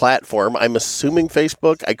what platform. I'm assuming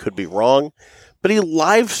Facebook. I could be wrong. But he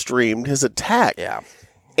live streamed his attack. Yeah.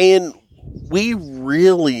 And we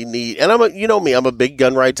really need, and you know me, I'm a big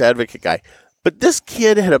gun rights advocate guy. But this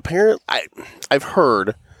kid had I've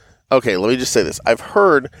heard, okay, let me just say this. I've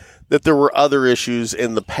heard that there were other issues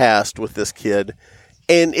in the past with this kid,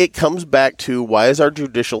 and it comes back to why is our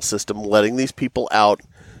judicial system letting these people out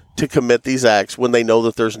to commit these acts when they know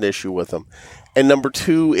that there's an issue with them? And number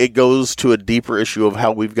two, it goes to a deeper issue of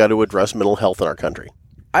how we've got to address mental health in our country.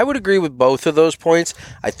 I would agree with both of those points.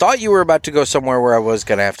 I thought you were about to go somewhere where I was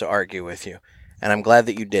going to have to argue with you. And I'm glad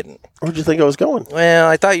that you didn't. Where'd you think I was going? Well,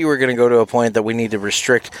 I thought you were going to go to a point that we need to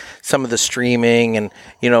restrict some of the streaming and,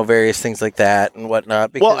 you know, various things like that and whatnot.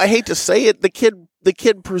 Well, I hate to say it. The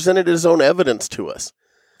kid presented his own evidence to us.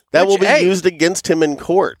 That will be used against him in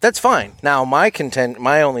court. That's fine. Now, my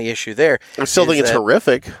only issue there. I still think it's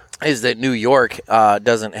horrific. Is that New York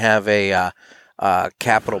doesn't have a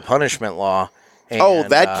capital punishment law. And,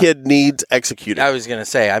 that kid needs executed. I was going to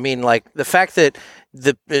say, I mean, like the fact that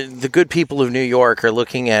the good people of New York are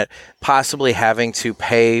looking at possibly having to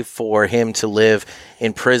pay for him to live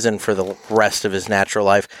in prison for the rest of his natural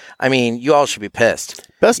life. I mean, you all should be pissed.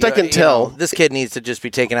 Best I can tell. This kid needs to just be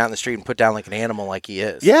taken out in the street and put down like an animal like he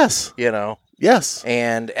is. Yes. You know? Yes.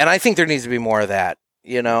 And I think there needs to be more of that.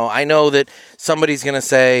 You know, I know that somebody's going to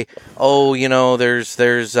say, oh, you know, there's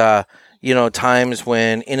you know, times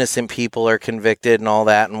when innocent people are convicted and all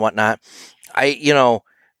that and whatnot.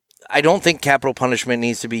 I don't think capital punishment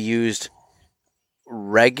needs to be used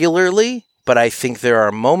regularly, but I think there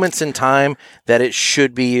are moments in time that it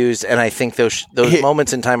should be used, and I think those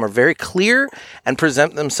moments in time are very clear and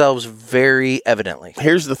present themselves very evidently.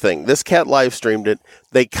 Here's the thing. This cat live streamed it.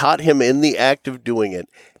 They caught him in the act of doing it.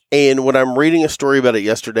 And when I'm reading a story about it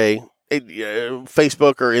yesterday,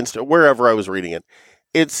 Facebook or Insta, wherever I was reading it,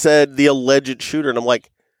 it said the alleged shooter, and I'm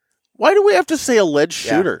like, why do we have to say alleged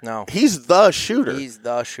shooter? No. He's the shooter. He's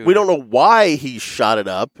the shooter. We don't know why he shot it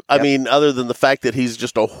up. Yep. I mean, other than the fact that he's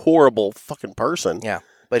just a horrible fucking person. Yeah.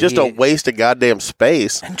 But just a waste of goddamn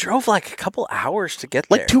space. And drove like a couple hours to get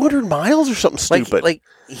there. Like 200 miles or something stupid. Like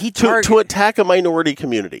he to attack a minority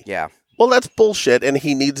community. Yeah. Well, that's bullshit, and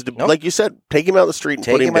he needs to, like you said, take him out in the street and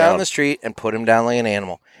put him down. Take him out in the street and put him down like an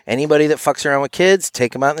animal. Anybody that fucks around with kids,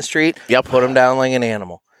 take him out in the street, put him down like an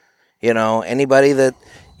animal. You know, anybody that...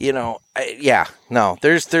 You know,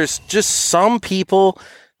 there's just some people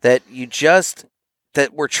that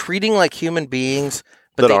that we're treating like human beings,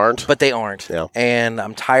 but they aren't. Yeah. And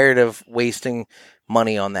I'm tired of wasting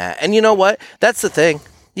money on that. And you know what? That's the thing.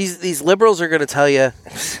 These liberals are going to tell you,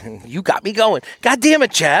 you got me going. God damn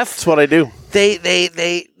it, Jeff. That's what I do.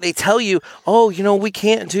 They tell you, oh, you know, we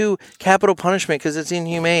can't do capital punishment because it's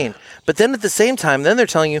inhumane. But then at the same time, then they're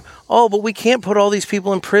telling you, oh, but we can't put all these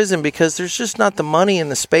people in prison because there's just not the money and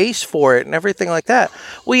the space for it and everything like that.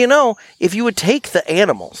 Well, you know, if you would take the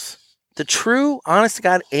animals, the true, honest to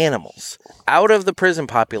God animals, out of the prison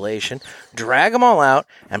population, drag them all out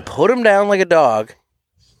and put them down like a dog,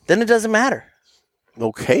 then it doesn't matter.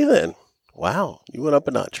 Okay, then. Wow, you went up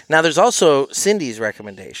a notch. Now, there's also Cindy's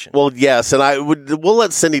recommendation. Well, yes, and we'll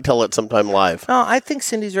let Cindy tell it sometime live. No, I think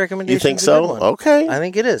Cindy's recommendation. You think is a so? good one. Okay. I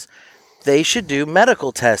think it is. They should do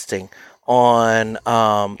medical testing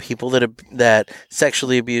on people that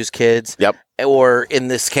sexually abuse kids. Yep. Or in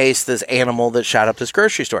this case, this animal that shot up this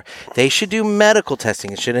grocery store. They should do medical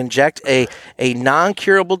testing. It should inject a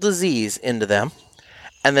non-curable disease into them.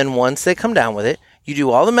 And then once they come down with it, you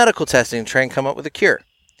do all the medical testing and try and come up with a cure.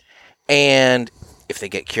 And if they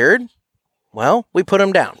get cured, well, we put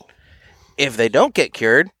them down. If they don't get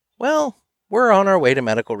cured, well, we're on our way to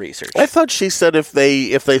medical research. I thought she said if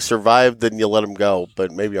they survived, then you let them go,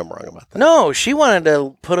 but maybe I'm wrong about that. No, she wanted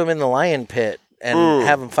to put them in the lion pit and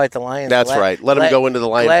have them fight the lions. That's right. Let them go into the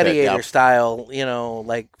lion gladiator pit. Gladiator style,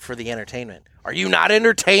 like for the entertainment. Are you not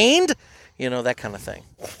entertained? That kind of thing.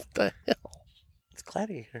 What the hell? It's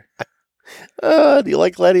Gladiator. Do you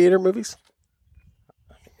like gladiator movies?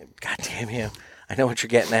 God damn you. I know what you're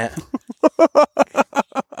getting at.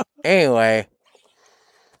 Anyway.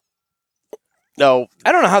 No.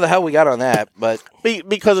 I don't know how the hell we got on that, but...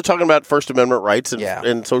 Because of talking about First Amendment rights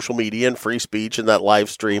and social media and free speech and that live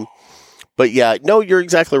stream. But yeah, no, you're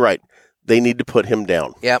exactly right. They need to put him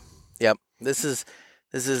down. Yep. This is...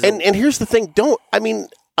 And here's the thing.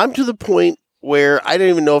 I'm to the point where I don't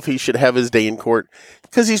even know if he should have his day in court,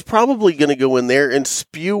 because he's probably going to go in there and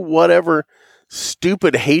spew whatever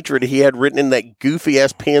stupid hatred he had written in that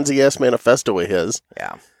goofy-ass, pansy-ass manifesto of his.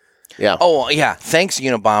 Yeah. Yeah. Oh, yeah. Thanks,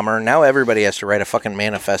 Unabomber. Now everybody has to write a fucking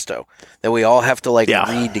manifesto that we all have to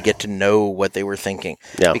read to get to know what they were thinking.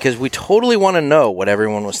 Yeah. Because we totally want to know what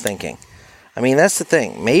everyone was thinking. I mean, that's the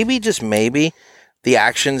thing. Maybe, just maybe, the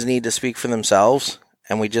actions need to speak for themselves,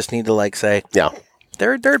 and we just need to say, yeah,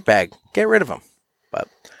 they're a dirtbag. Get rid of them. But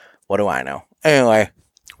what do I know? Anyway.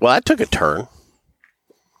 Well, that took a turn.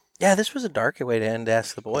 Yeah, this was a darker way to end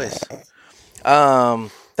Ask the Boys.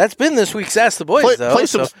 That's been this week's Ask the Boys, though. Play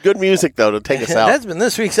some good music, though, to take us out. That's been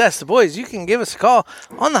this week's Ask the Boys. You can give us a call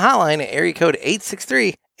on the hotline at area code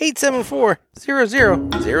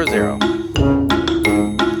 863-874-0000.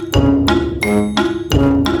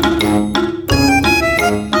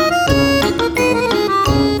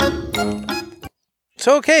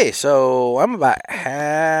 So I'm about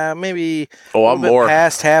maybe a bit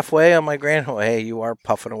past halfway on my Gran. Oh, hey, you are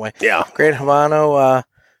puffing away. Yeah. Gran Habano,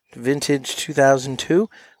 vintage 2002.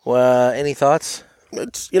 Any thoughts?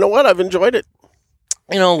 You know what? I've enjoyed it.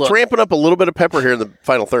 Look, it's ramping up a little bit of pepper here in the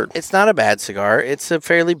final third. It's not a bad cigar. It's a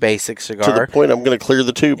fairly basic cigar. To the point I'm going to clear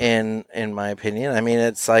the tube. In my opinion. I mean,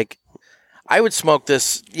 it's I would smoke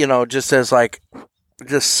this, just as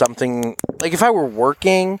just something, if I were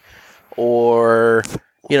working or,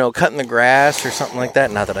 cutting the grass or something like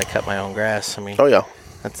that. Not that I cut my own grass. I mean, oh yeah,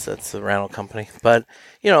 that's the rental company. But,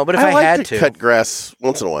 but if I had to cut grass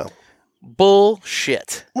once in a while.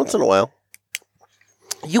 Bullshit. Once in a while.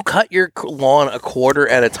 You cut your lawn a quarter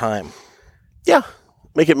at a time. Yeah.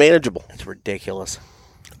 Make it manageable. It's ridiculous.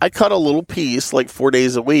 I cut a little piece 4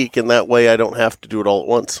 days a week, and that way I don't have to do it all at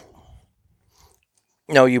once.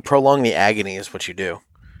 No, you prolong the agony is what you do.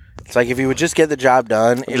 It's if you would just get the job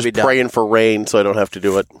done, it'd be done. Just praying for rain so I don't have to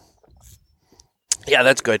do it. Yeah,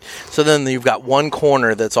 that's good. So then you've got one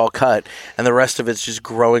corner that's all cut, and the rest of it's just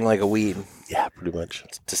growing like a weed. Yeah, pretty much.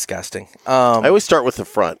 It's disgusting. I always start with the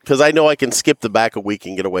front, because I know I can skip the back a week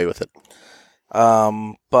and get away with it.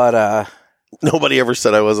 But nobody ever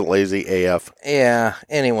said I wasn't lazy AF. Yeah,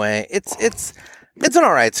 anyway, it's an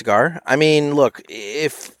all right cigar. I mean, look,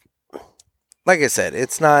 like I said,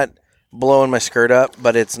 it's not blowing my skirt up,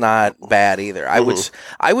 but it's not bad either. I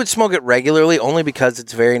would smoke it regularly only because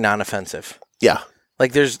it's very non-offensive. Yeah.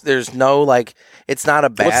 There's no, it's not a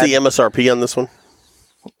bad... What's the MSRP on this one?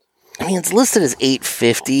 I mean, it's listed as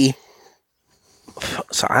 $850.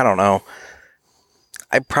 So, I don't know.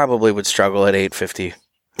 I probably would struggle at $850.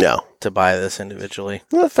 Yeah. To buy this individually.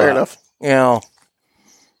 Well, fair enough.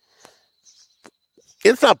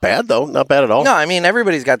 It's not bad, though. Not bad at all. No, I mean,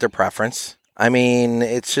 everybody's got their preference. I mean,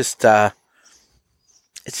 it's just not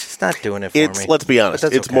doing it for me. Let's be honest.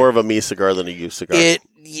 It's okay. More of a me cigar than a you cigar.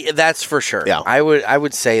 Yeah, that's for sure. Yeah. I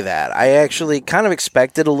would say that. I actually kind of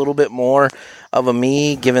expected a little bit more of a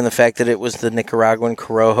me, given the fact that it was the Nicaraguan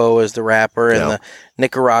Corojo as the wrapper and the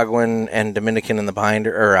Nicaraguan and Dominican in the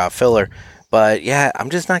binder or filler. But yeah,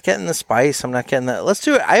 I'm just not getting the spice. I'm not getting that. Let's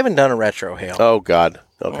do it. I haven't done a retro hail. Oh God.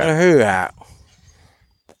 Okay. Who that?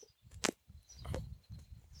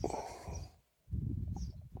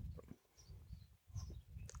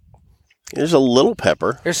 There's a little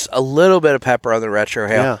pepper. There's a little bit of pepper on the retro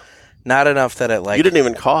hail. Yeah. Not enough that it You didn't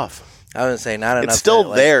even cough. I was saying not enough. It's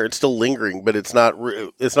still there. It's still lingering, but it's not.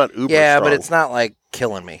 It's not uber. Yeah, strong. but it's not like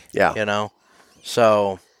killing me. Yeah, you know.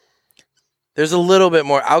 So there's a little bit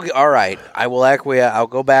more. All right. I will acquiesce. I'll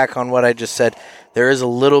go back on what I just said. There is a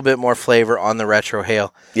little bit more flavor on the retro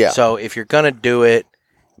hail. Yeah. So if you're gonna do it,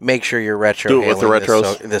 make sure you're retro. Do it with the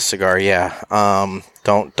retros. This cigar, yeah.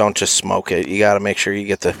 Don't just smoke it. You got to make sure you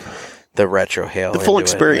get the retro hail. The full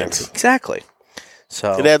experience. Exactly.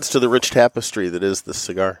 So it adds to the rich tapestry that is this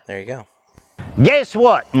cigar. There you go. Guess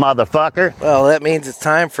what, motherfucker? Well, that means it's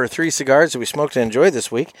time for 3 cigars that we smoked and enjoyed this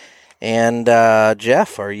week. And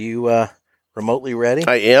Jeff, are you remotely ready?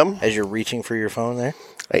 I am. As you're reaching for your phone there?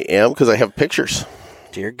 I am, because I have pictures.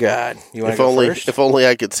 Dear God. You want to go first? If only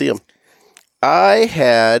I could see them. I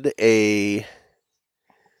had a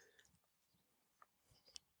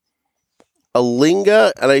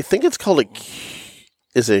Linga, and I think it's called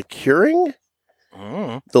is it Curing?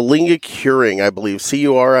 The Linga Curing, I believe.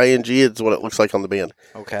 Curing is what it looks like on the band.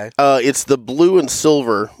 Okay. It's the blue and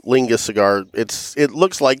silver Linga cigar. It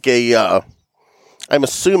looks like I'm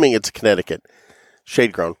assuming it's a Connecticut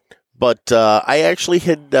shade grown. But I actually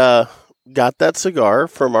had got that cigar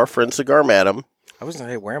from our friend Cigar Madam. I was going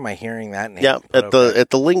to say, where am I hearing that name? Yeah, at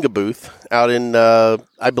the Linga booth out in,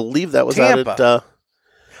 I believe that was Tampa. out at,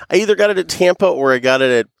 I either got it at Tampa or I got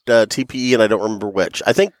it at TPE, and I don't remember which.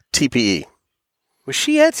 I think TPE. Was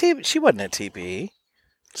she at TPE? She wasn't at TPE.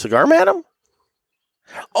 Cigar Madam?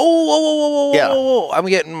 Oh, yeah. I'm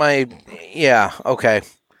getting my, yeah, okay.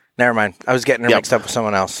 Never mind. I was getting her mixed up with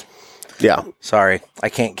someone else. Yeah. Sorry. I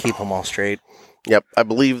can't keep them all straight. Yep. I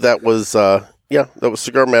believe that was, that was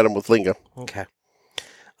Cigar Madam with Linga. Okay.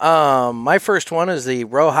 My first one is the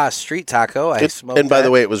Rojas Street Taco. And by the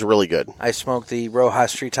way, it was really good. I smoked the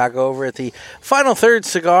Rojas Street Taco over at the Final Third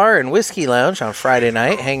Cigar and Whiskey Lounge on Friday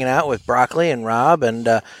night, hanging out with Broccoli and Rob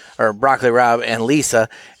Broccoli, Rob, and Lisa,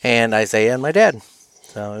 and Isaiah and my dad.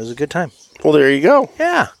 So it was a good time. Well, there you go.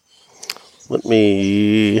 Yeah. Let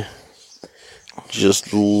me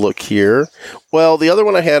just look here. Well, the other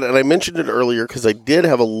one I had, and I mentioned it earlier because I did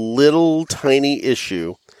have a little tiny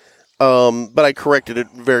issue. But I corrected it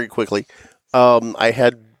very quickly. I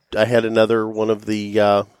had another one of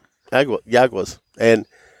the Yaguas, and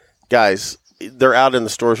guys, they're out in the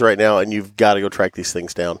stores right now, and you've got to go track these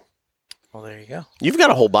things down. Well, there you go. You've got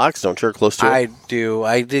a whole box, don't you? Or close to it? I do.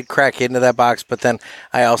 I did crack into that box, but then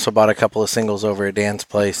I also bought a couple of singles over at Dan's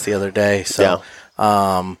place the other day. So,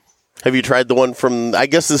 yeah. Have you tried the one from? I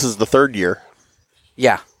guess this is the 3rd year.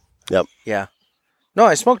 Yeah. Yep. Yeah. No,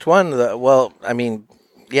 I smoked one.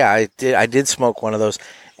 Yeah, I did smoke one of those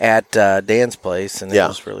at Dan's place, and it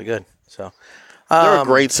was really good. So they're a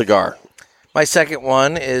great cigar. My second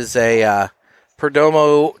one is a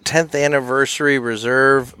Perdomo 10th Anniversary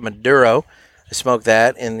Reserve Maduro. I smoked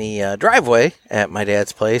that in the driveway at my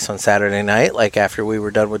dad's place on Saturday night, like after we were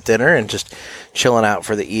done with dinner and just chilling out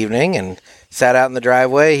for the evening, and sat out in the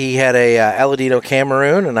driveway. He had a Aladino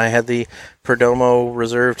Cameroon, and I had the Perdomo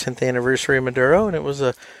Reserve 10th Anniversary Maduro, and it was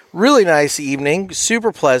a really nice evening,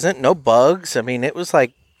 super pleasant, no bugs. I mean, it was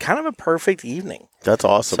like kind of a perfect evening. That's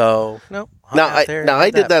awesome. So,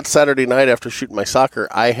 I did that Saturday night after shooting my soccer.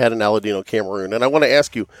 I had an Aladino Cameroon, and I want to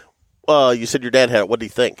ask you, you said your dad had it. What do you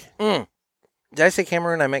think? Did I say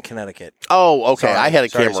Cameroon? I meant Connecticut. Oh, okay. Sorry. I had a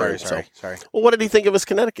Sorry, Cameroon. Sorry. Well, what did he think of his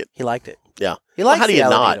Connecticut? He liked it. Yeah. He liked how do you Aladinos.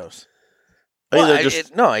 not? I mean,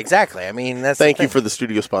 no, exactly. I mean, that's thank you for the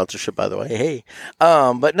studio sponsorship, by the way. Hey,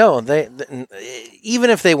 but no, they even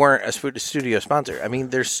if they weren't a studio sponsor, I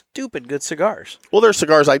mean, they're stupid good cigars. Well, they're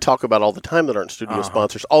cigars I talk about all the time that aren't studio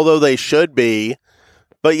sponsors, although they should be.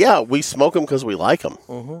 But yeah, we smoke them because we like them.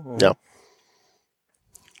 Yeah.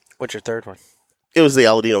 What's your third one? It was the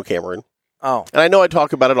Aladino Cameroon. Oh, and I know I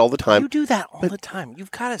talk about it all the time. You do that all the time.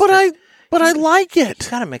 You've got to. But I like it. You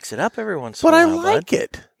got to mix it up every once in a while. But I like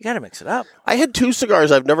it. You got to mix it up. I had 2 cigars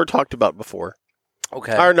I've never talked about before.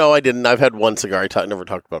 Okay. Or no, I didn't. I've had 1 cigar I never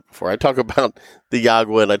talked about before. I talk about the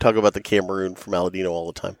Yagua and I talk about the Cameroon from Aladino all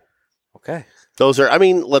the time. Okay. Those are, I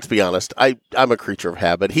mean, let's be honest. I'm a creature of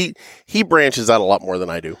habit. He branches out a lot more than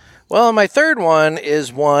I do. Well, my third one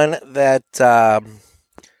is one that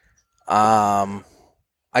I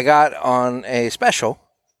got on a special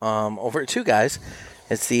over at Two Guys.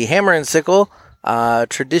 It's the Hammer and Sickle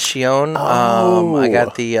Tradition. I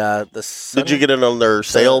got the Did you get it on their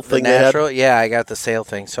sale thing? The natural, yeah, I got the sale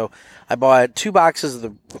thing. So I bought 2 boxes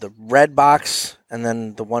of the red box and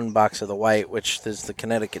then the 1 box of the white, which is the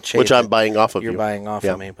Connecticut shade. Which I'm buying off of you. You're buying off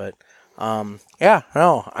of me, but I mean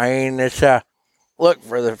it's look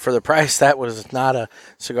for the price. That was not a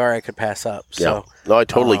cigar I could pass up. So no, I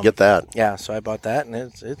totally get that. Yeah, so I bought that, and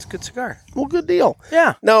it's a good cigar. Well, good deal.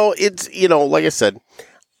 Yeah. No, it's like I said,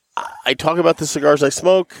 I talk about the cigars I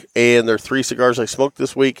smoke, and there are 3 cigars I smoked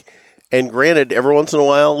this week. And granted, every once in a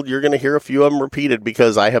while, you're going to hear a few of them repeated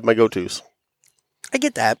because I have my go-tos. I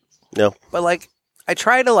get that. No. But, like, I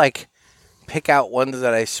try to, like, pick out ones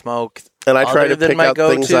that I smoke. And I try to pick out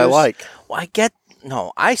things I like.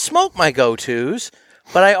 Well, I smoke my go-tos,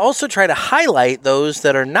 but I also try to highlight those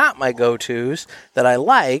that are not my go-tos that I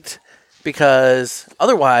liked, because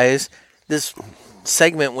otherwise this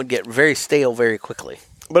segment would get very stale very quickly.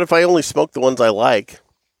 But if I only smoke the ones I like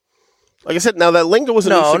I said, now that Lingo was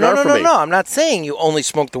a new cigar for me. No, I'm not saying you only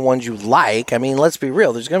smoke the ones you like. I mean, let's be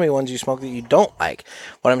real. There's going to be ones you smoke that you don't like.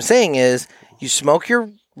 What I'm saying is you smoke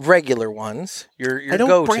your regular ones, your go-tos. I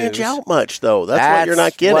don't branch out much, though. That's what you're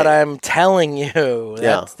not getting. That's what I'm telling you.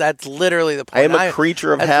 That's literally the point. I am a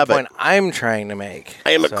creature of habit. That's the point I'm trying to make.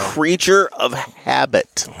 I am a creature of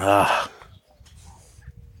habit.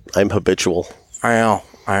 I'm habitual. I know.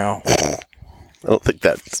 I don't think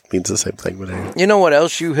that means the same thing. But anyway. You know what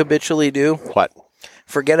else you habitually do? What?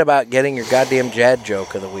 Forget about getting your goddamn Jad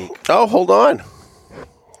joke of the week. Oh, hold on.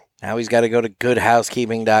 Now he's got to go to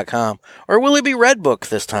goodhousekeeping.com. Or will it be Redbook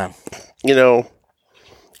this time? You know,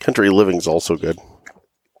 Country Living's also good.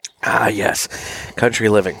 Ah, yes. Country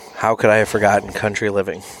Living. How could I have forgotten Country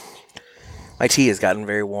Living? My tea has gotten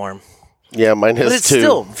very warm. Yeah, mine has too. But it's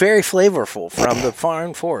still very flavorful from the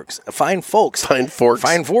fine folks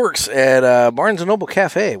at Barnes & Noble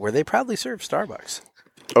Cafe, where they proudly serve Starbucks.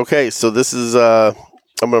 Okay, so this is, I'm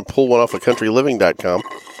going to pull one off of countryliving.com.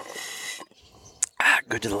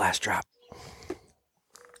 Good to the last drop.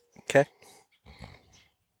 Okay.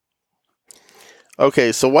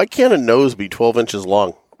 Okay, so why can't a nose be 12 inches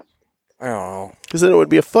long? I don't know. Because then it would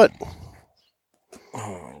be a foot. Oh,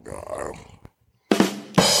 my God.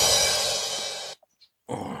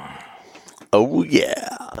 Oh,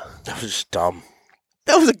 yeah. That was dumb.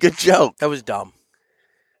 That was a good joke. That was dumb.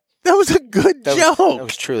 That was a good joke. That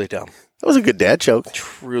was truly dumb. That was a good dad joke.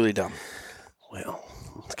 Truly dumb. Well,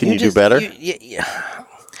 can you do better? Yeah.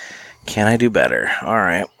 Can I do better? All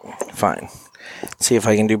right. Fine. See if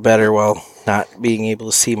I can do better while not being able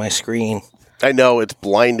to see my screen. I know, it's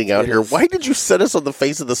blinding out here. Why did you set us on the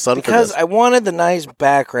face of the sun because for this? I wanted the nice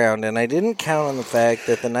background, and I didn't count on the fact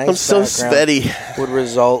that the nice background would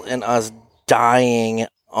result in us dying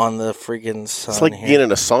on the freaking sun. It's like being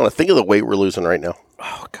in a sauna. Think of the weight we're losing right now.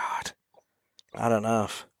 Oh, God. Not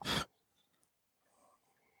enough.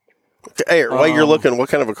 Hey, while you're looking, what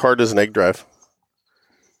kind of a car does an egg drive?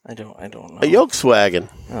 I don't know. A Volkswagen.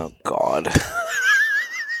 Oh, God.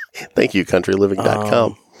 Thank you,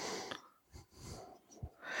 countryliving.com.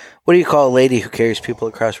 What do you call a lady who carries people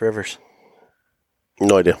across rivers?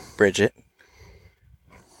 No idea. Bridget.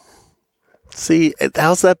 See,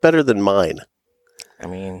 how's that better than mine? I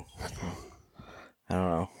mean, I don't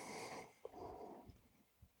know.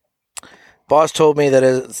 Boss told me that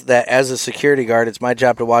as a security guard, it's my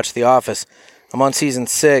job to watch The Office. I'm on season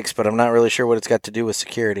 6, but I'm not really sure what it's got to do with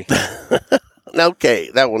security. Okay,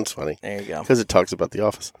 that one's funny. There you go. Because it talks about The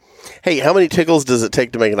Office. Hey, how many tickles does it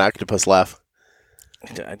take to make an octopus laugh?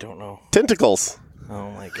 I don't know. Tentacles.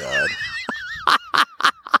 Oh, my God.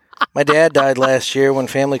 My dad died last year when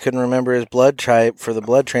family couldn't remember his blood type for the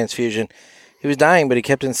blood transfusion. He was dying, but he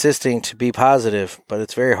kept insisting to be positive, but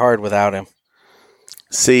it's very hard without him.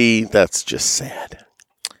 See, that's just sad.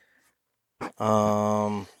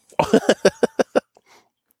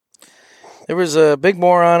 There was a big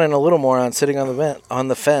moron and a little moron sitting on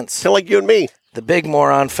the fence. Kind of like you and me. The big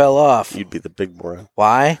moron fell off. You'd be the big moron.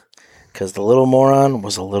 Why? Because the little moron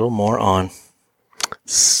was a little more on.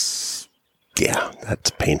 Yeah,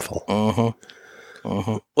 that's painful. Mm-hmm.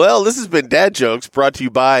 Mm-hmm. Well, this has been Dad Jokes, brought to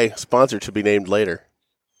you by sponsor to be named later.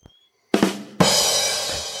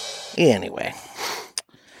 Anyway.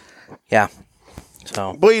 Yeah.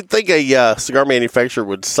 So. Boy, you'd think a cigar manufacturer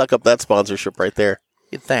would suck up that sponsorship right there.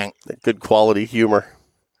 You'd think. That good quality humor.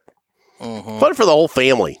 Mm-hmm. Fun for the whole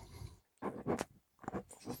family.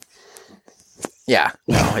 Yeah.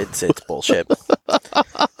 No, it's bullshit.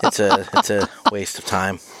 It's a waste of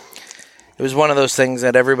time. It was one of those things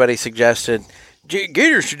that everybody suggested.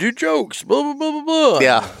 Gators should do jokes. Blah blah blah blah blah.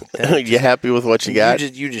 Yeah. You happy with what you got?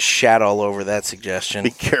 You just shat all over that suggestion. Be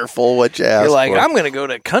careful what you ask. You're like, for. I'm going to go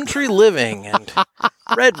to Country Living and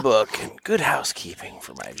Redbook and Good Housekeeping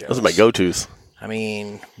for my jokes. Those are my go-tos. I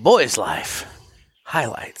mean, Boy's Life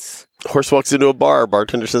highlights. Horse walks into a bar.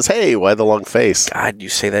 Bartender says, "Hey, why the long face?" God, you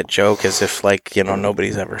say that joke as if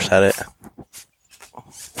nobody's ever said it.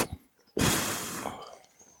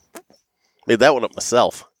 Made that one up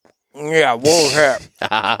myself. Yeah, bullshit.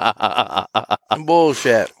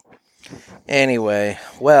 Bullshit. Anyway,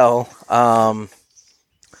 well,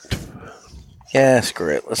 Yeah,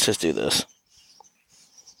 screw it. Let's just do this.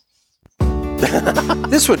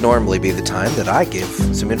 This would normally be the time that I give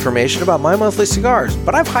some information about My Monthly Cigars,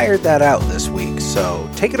 but I've hired that out this week, so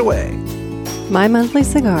take it away. My Monthly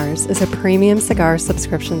Cigars is a premium cigar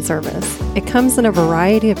subscription service. It comes in a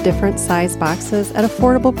variety of different size boxes at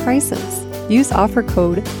affordable prices. Use offer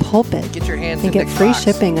code PULPIT Get your hands and in get the free box.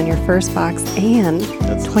 shipping on your first box and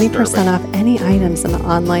That's 20% disturbing. off any items in the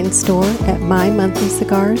online store at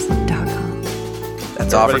mymonthlycigars.com.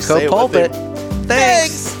 That's Everybody offer say code it with PULPIT.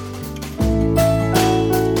 Thanks!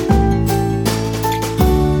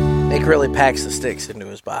 Nick really packs the sticks into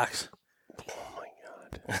his box.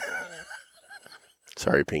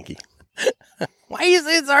 Sorry, Pinky. Why is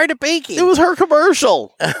it hard to Pinky? It was her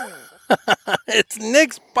commercial. It's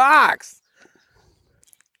Nick's box.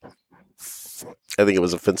 I think it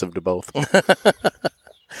was offensive to both.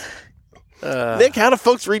 Nick, how do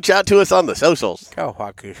folks reach out to us on the socials? Go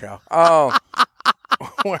hockey show. Oh,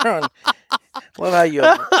 we're on. Love how you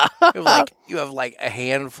have like a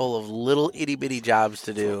handful of little itty bitty jobs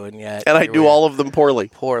to do, and yet And I do all of them poorly.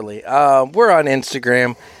 poorly. We're on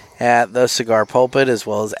Instagram at The Cigar Pulpit, as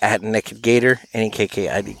well as at Naked Gator,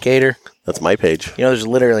 NEKKID Gator. That's my page. You know, there's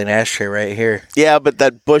literally an ashtray right here. Yeah, but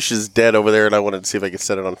that bush is dead over there, and I wanted to see if I could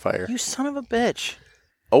set it on fire. You son of a bitch.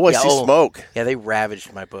 Oh, I Yeah, see smoke. Yeah, they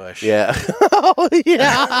ravaged my bush. Yeah. Oh,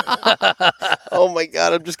 yeah. Oh, my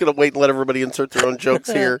God. I'm just going to wait and let everybody insert their own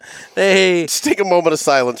jokes here. Just take a moment of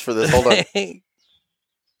silence for this. Hold on.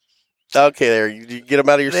 Okay, there. You get them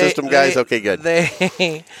out of your system, guys? Okay, good.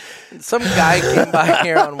 Some guy came by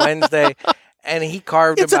here on Wednesday, and he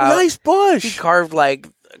carved It's a nice bush. He carved like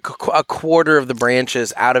a quarter of the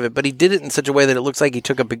branches out of it, but he did it in such a way that it looks like he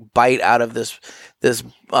took a big bite out of this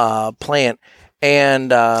plant.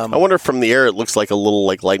 And I wonder if from the air it looks like a little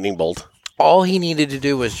like lightning bolt. All he needed to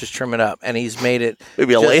do was just trim it up, and he's made it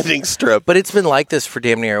Maybe a landing strip. But it's been like this for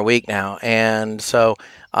damn near a week now, and so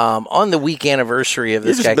on the week anniversary of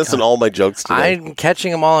this You're just guy, missing all my jokes today. I'm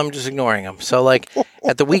catching them all. I'm just ignoring them. So, like,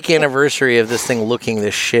 at the week anniversary of this thing looking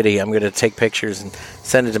this shitty, I'm going to take pictures and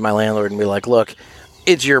send it to my landlord and be like, look,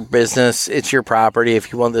 it's your business. It's your property.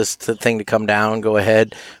 If you want this thing to come down, go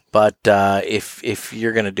ahead. But if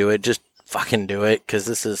you're going to do it, just fucking do it, because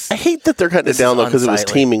this is... I hate that they're cutting it down, though, because it was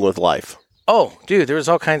teeming with life. Oh, dude, there was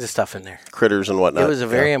all kinds of stuff in there. Critters and whatnot. It was a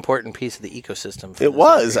very important piece of the ecosystem. It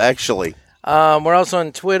was, actually. We're also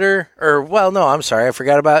on Twitter, I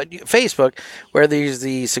forgot about Facebook, where there's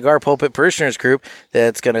the Cigar Pulpit Parishioners group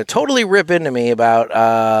that's going to totally rip into me about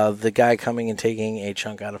the guy coming and taking a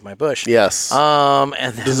chunk out of my bush. Yes. And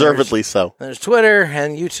then deservedly so. There's Twitter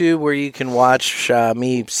and YouTube, where you can watch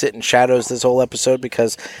me sit in shadows this whole episode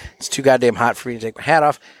because it's too goddamn hot for me to take my hat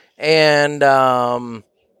off. And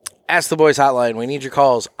Ask the Boys Hotline. We need your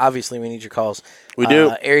calls. Obviously, we need your calls. We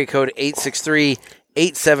do. Area code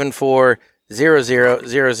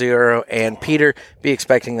 863-874-0000. And Peter, be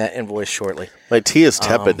expecting that invoice shortly. My tea is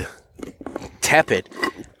tepid. Tepid.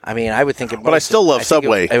 I mean, I would think it. But I still love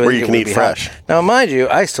Subway, where you can eat fresh. Hot. Now, mind you,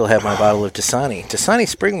 I still have my bottle of Dasani. Dasani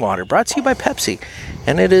Spring Water, brought to you by Pepsi.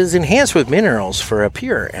 And it is enhanced with minerals for a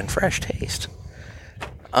pure and fresh taste.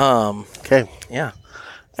 Okay. Yeah.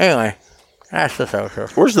 Anyway, that's the social.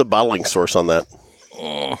 Where's the bottling source on that?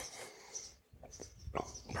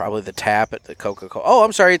 Probably the tap at the Coca-Cola. Oh,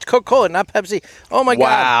 I'm sorry. It's Coca-Cola, not Pepsi. Oh, my God.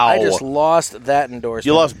 I just lost that endorsement.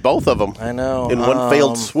 You lost both of them. I know. In one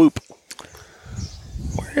failed swoop.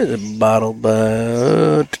 Where is the bottle?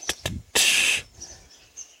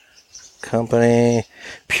 Company.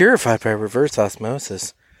 Purified by reverse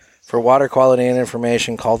osmosis. For water quality and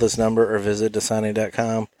information, call this number or visit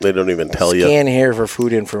Dasani.com. They don't even tell you. Scan here for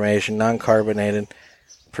food information. Non-carbonated.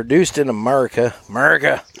 Produced in America.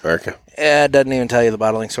 America. It doesn't even tell you the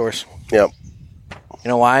bottling source. Yep. You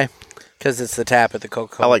know why? Because it's the tap at the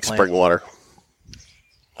Coca-Cola I like plant. spring water.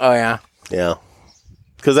 Oh, yeah? Yeah.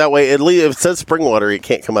 Because that way, at least if it says spring water, it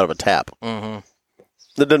can't come out of a tap. Mm-hmm.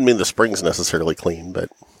 That doesn't mean the spring's necessarily clean, but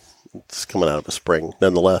it's coming out of a spring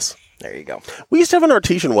nonetheless. There you go. We used to have an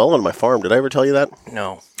artesian well on my farm. Did I ever tell you that?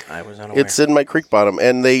 No, I was unaware. It's in my creek bottom,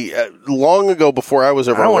 and they long ago, before I was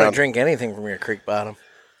ever I don't around, want to drink anything from your creek bottom.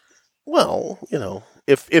 Well, you know,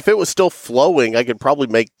 if it was still flowing, I could probably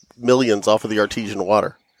make millions off of the artesian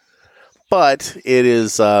water. But it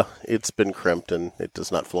is, it's been crimped, and it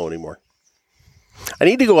does not flow anymore. I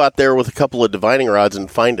need to go out there with a couple of divining rods and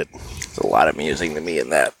find it. There's a lot amusing to me in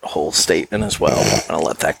that whole statement as well. I'll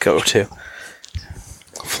let that go, too.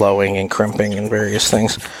 Flowing and crimping and various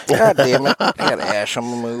things. God damn it. I got ash on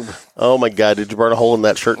my moob. Oh, my God. Did you burn a hole in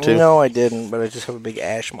that shirt, too? No, I didn't, but I just have a big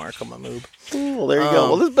ash mark on my moob. Well, there you go.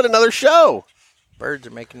 Well, this has been another show. Birds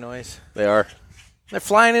are making noise. They are. They're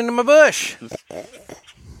flying into my bush.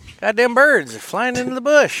 Goddamn birds. They're flying into the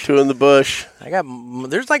bush. 2 in the bush.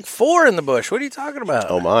 There's like 4 in the bush. What are you talking about?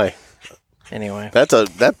 Oh, my. Anyway. I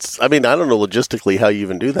don't know logistically how you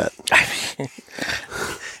even do that.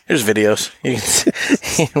 There's videos. You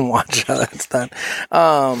can watch how that's done.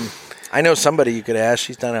 I know somebody you could ask.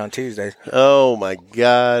 She's done it on Tuesdays. Oh, my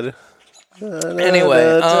God.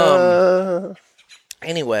 Anyway.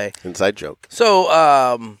 Inside joke.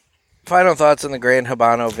 So, final thoughts on the Gran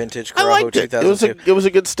Habano Vintage Corojo 2002. It was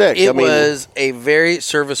a good stick. It was a very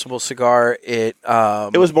serviceable cigar. It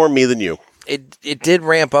was more me than you. It did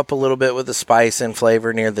ramp up a little bit with the spice and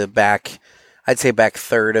flavor near the back. I'd say back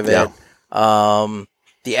third of it. Yeah.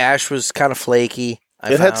 The ash was kind of flaky.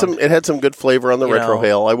 It had some good flavor on the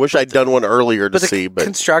retrohale. I wish I'd done one earlier to see, but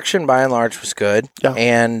construction by and large was good. Yeah.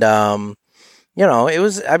 And it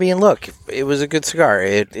was. I mean, look, it was a good cigar.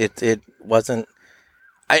 It wasn't.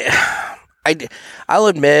 I'll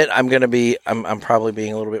admit I'm probably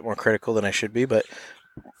being a little bit more critical than I should be, but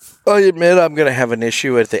I admit I'm going to have an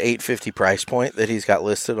issue at the $850 price point that he's got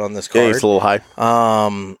listed on this card. Yeah, it's a little high.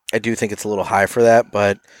 I do think it's a little high for that,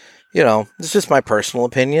 but it's just my personal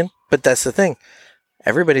opinion. But that's the thing.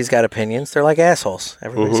 Everybody's got opinions. They're like assholes.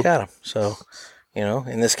 Everybody's got them. So,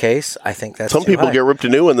 in this case, I think that's some people get ripped a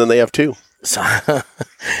new one, then they have 2. So,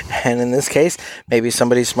 and in this case, maybe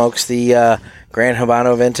somebody smokes the Gran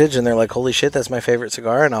Habano Vintage, and they're like, "Holy shit, that's my favorite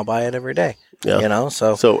cigar," and I'll buy it every day. Yeah.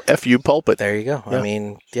 So F you pulpit. There you go. Yeah. I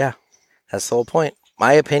mean, yeah, that's the whole point.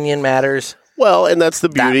 My opinion matters. Well, and that's the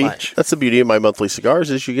beauty. That's the beauty of my monthly cigars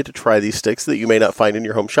is you get to try these sticks that you may not find in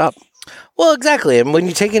your home shop. Well, exactly. And when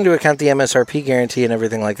you take into account the MSRP guarantee and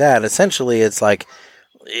everything like that, essentially it's like,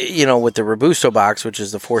 with the Robusto box, which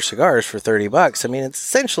is the 4 cigars for $30, I mean, it's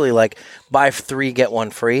essentially like buy 3, get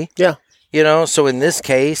 1 free. Yeah. So in this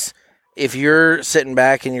case, if you're sitting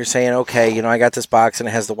back and you're saying, okay, I got this box and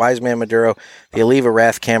it has the Wise Man Maduro, the Oliva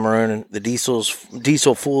Wrath Cameroon, and the Diesel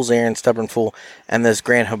Fool's Aaron Stubborn Fool, and this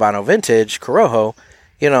Gran Habano Vintage Corojo,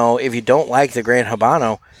 if you don't like the Gran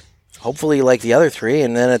Habano, hopefully you like the other 3,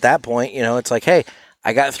 and then at that point, it's like, hey,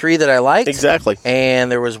 I got 3 that I liked. Exactly.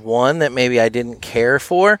 And there was 1 that maybe I didn't care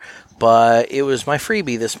for, but it was my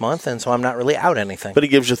freebie this month, and so I'm not really out anything. But it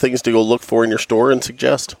gives you things to go look for in your store and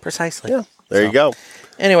suggest. Precisely. Yeah. There you go.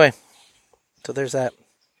 Anyway, so there's that.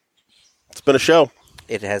 It's been a show.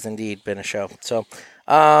 It has indeed been a show. So,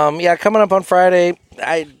 coming up on Friday,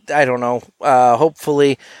 I don't know.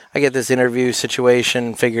 Hopefully I get this interview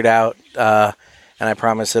situation figured out, and I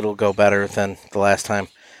promise it'll go better than the last time.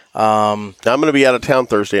 I'm going to be out of town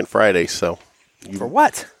Thursday and Friday, so. For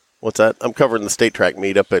what? What's that? I'm covering the state track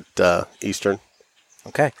meet up at Eastern.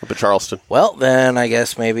 Okay. Up at Charleston. Well, then I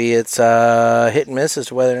guess maybe it's hit and miss as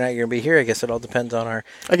to whether or not you're going to be here. I guess it all depends on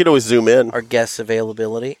I could always zoom in. Our guest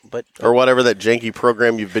availability. Or whatever that janky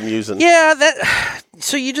program you've been using. Yeah,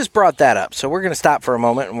 so you just brought that up. So we're going to stop for a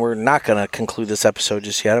moment, and we're not going to conclude this episode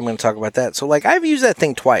just yet. I'm going to talk about that. So, I've used that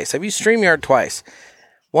thing twice. I've used StreamYard twice.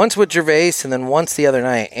 Once with Gervais and then once the other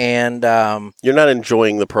night. And you're not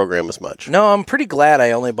enjoying the program as much. No, I'm pretty glad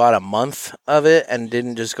I only bought a month of it and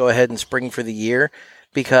didn't just go ahead and spring for the year.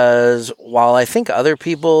 Because while I think other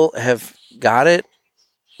people have got it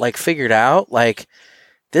figured out,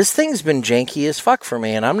 this thing's been janky as fuck for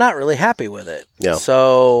me, and I'm not really happy with it. Yeah.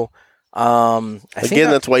 So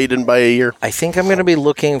that's why you didn't buy a year. I think I'm going to be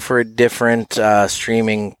looking for a different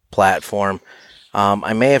streaming platform.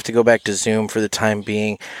 I may have to go back to Zoom for the time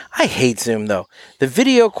being. I hate Zoom, though. The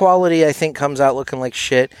video quality, I think, comes out looking like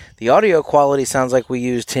shit. The audio quality sounds like we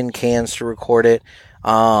use tin cans to record it.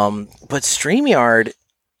 But StreamYard,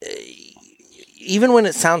 even when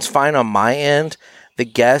it sounds fine on my end, the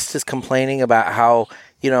guest is complaining about how,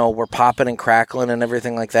 we're popping and crackling and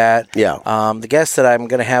everything like that. Yeah. The guest that I'm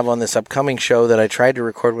going to have on this upcoming show that I tried to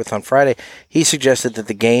record with on Friday, he suggested that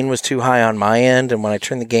the gain was too high on my end, and when I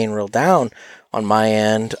turned the gain real down on my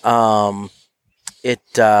end, it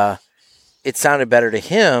sounded better to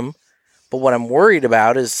him. But what I'm worried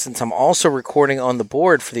about is, since I'm also recording on the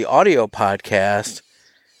board for the audio podcast,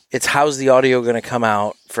 it's how's the audio going to come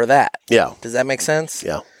out for that? Yeah. Does that make sense?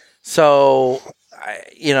 Yeah. So,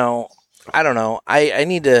 I don't know. I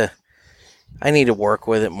need to work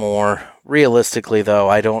with it more. Realistically, though,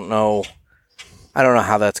 I don't know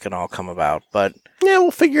how that's going to all come about, but yeah,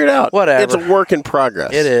 we'll figure it out. Whatever. It's a work in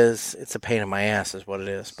progress. It is. It's a pain in my ass is what it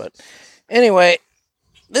is. But anyway,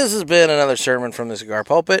 this has been another sermon from the Cigar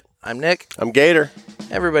Pulpit. I'm Nick. I'm Gator.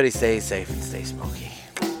 Everybody stay safe and stay smoky.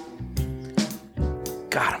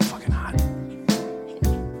 God, I'm fucking hot.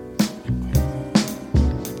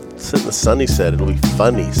 Sit in the sun, he said. It'll be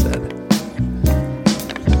fun, he said.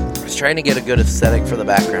 I was trying to get a good aesthetic for the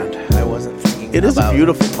background. I wasn't thinking thinking It is about, a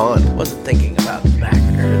beautiful pond. Wasn't thinking about the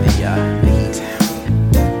heat.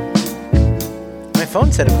 My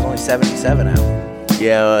phone said it was only 77 out.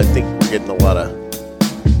 Yeah, I think we're getting a lot of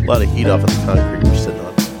heat off of the concrete we're sitting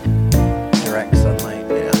on. Direct sunlight.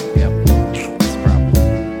 Yeah. Yep. That's the problem.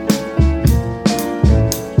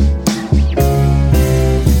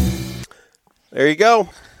 There you go.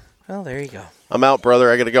 Well, there you go. I'm out, brother.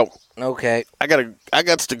 I gotta go. Okay. I got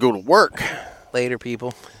to go to work. Later,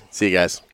 people. See you guys.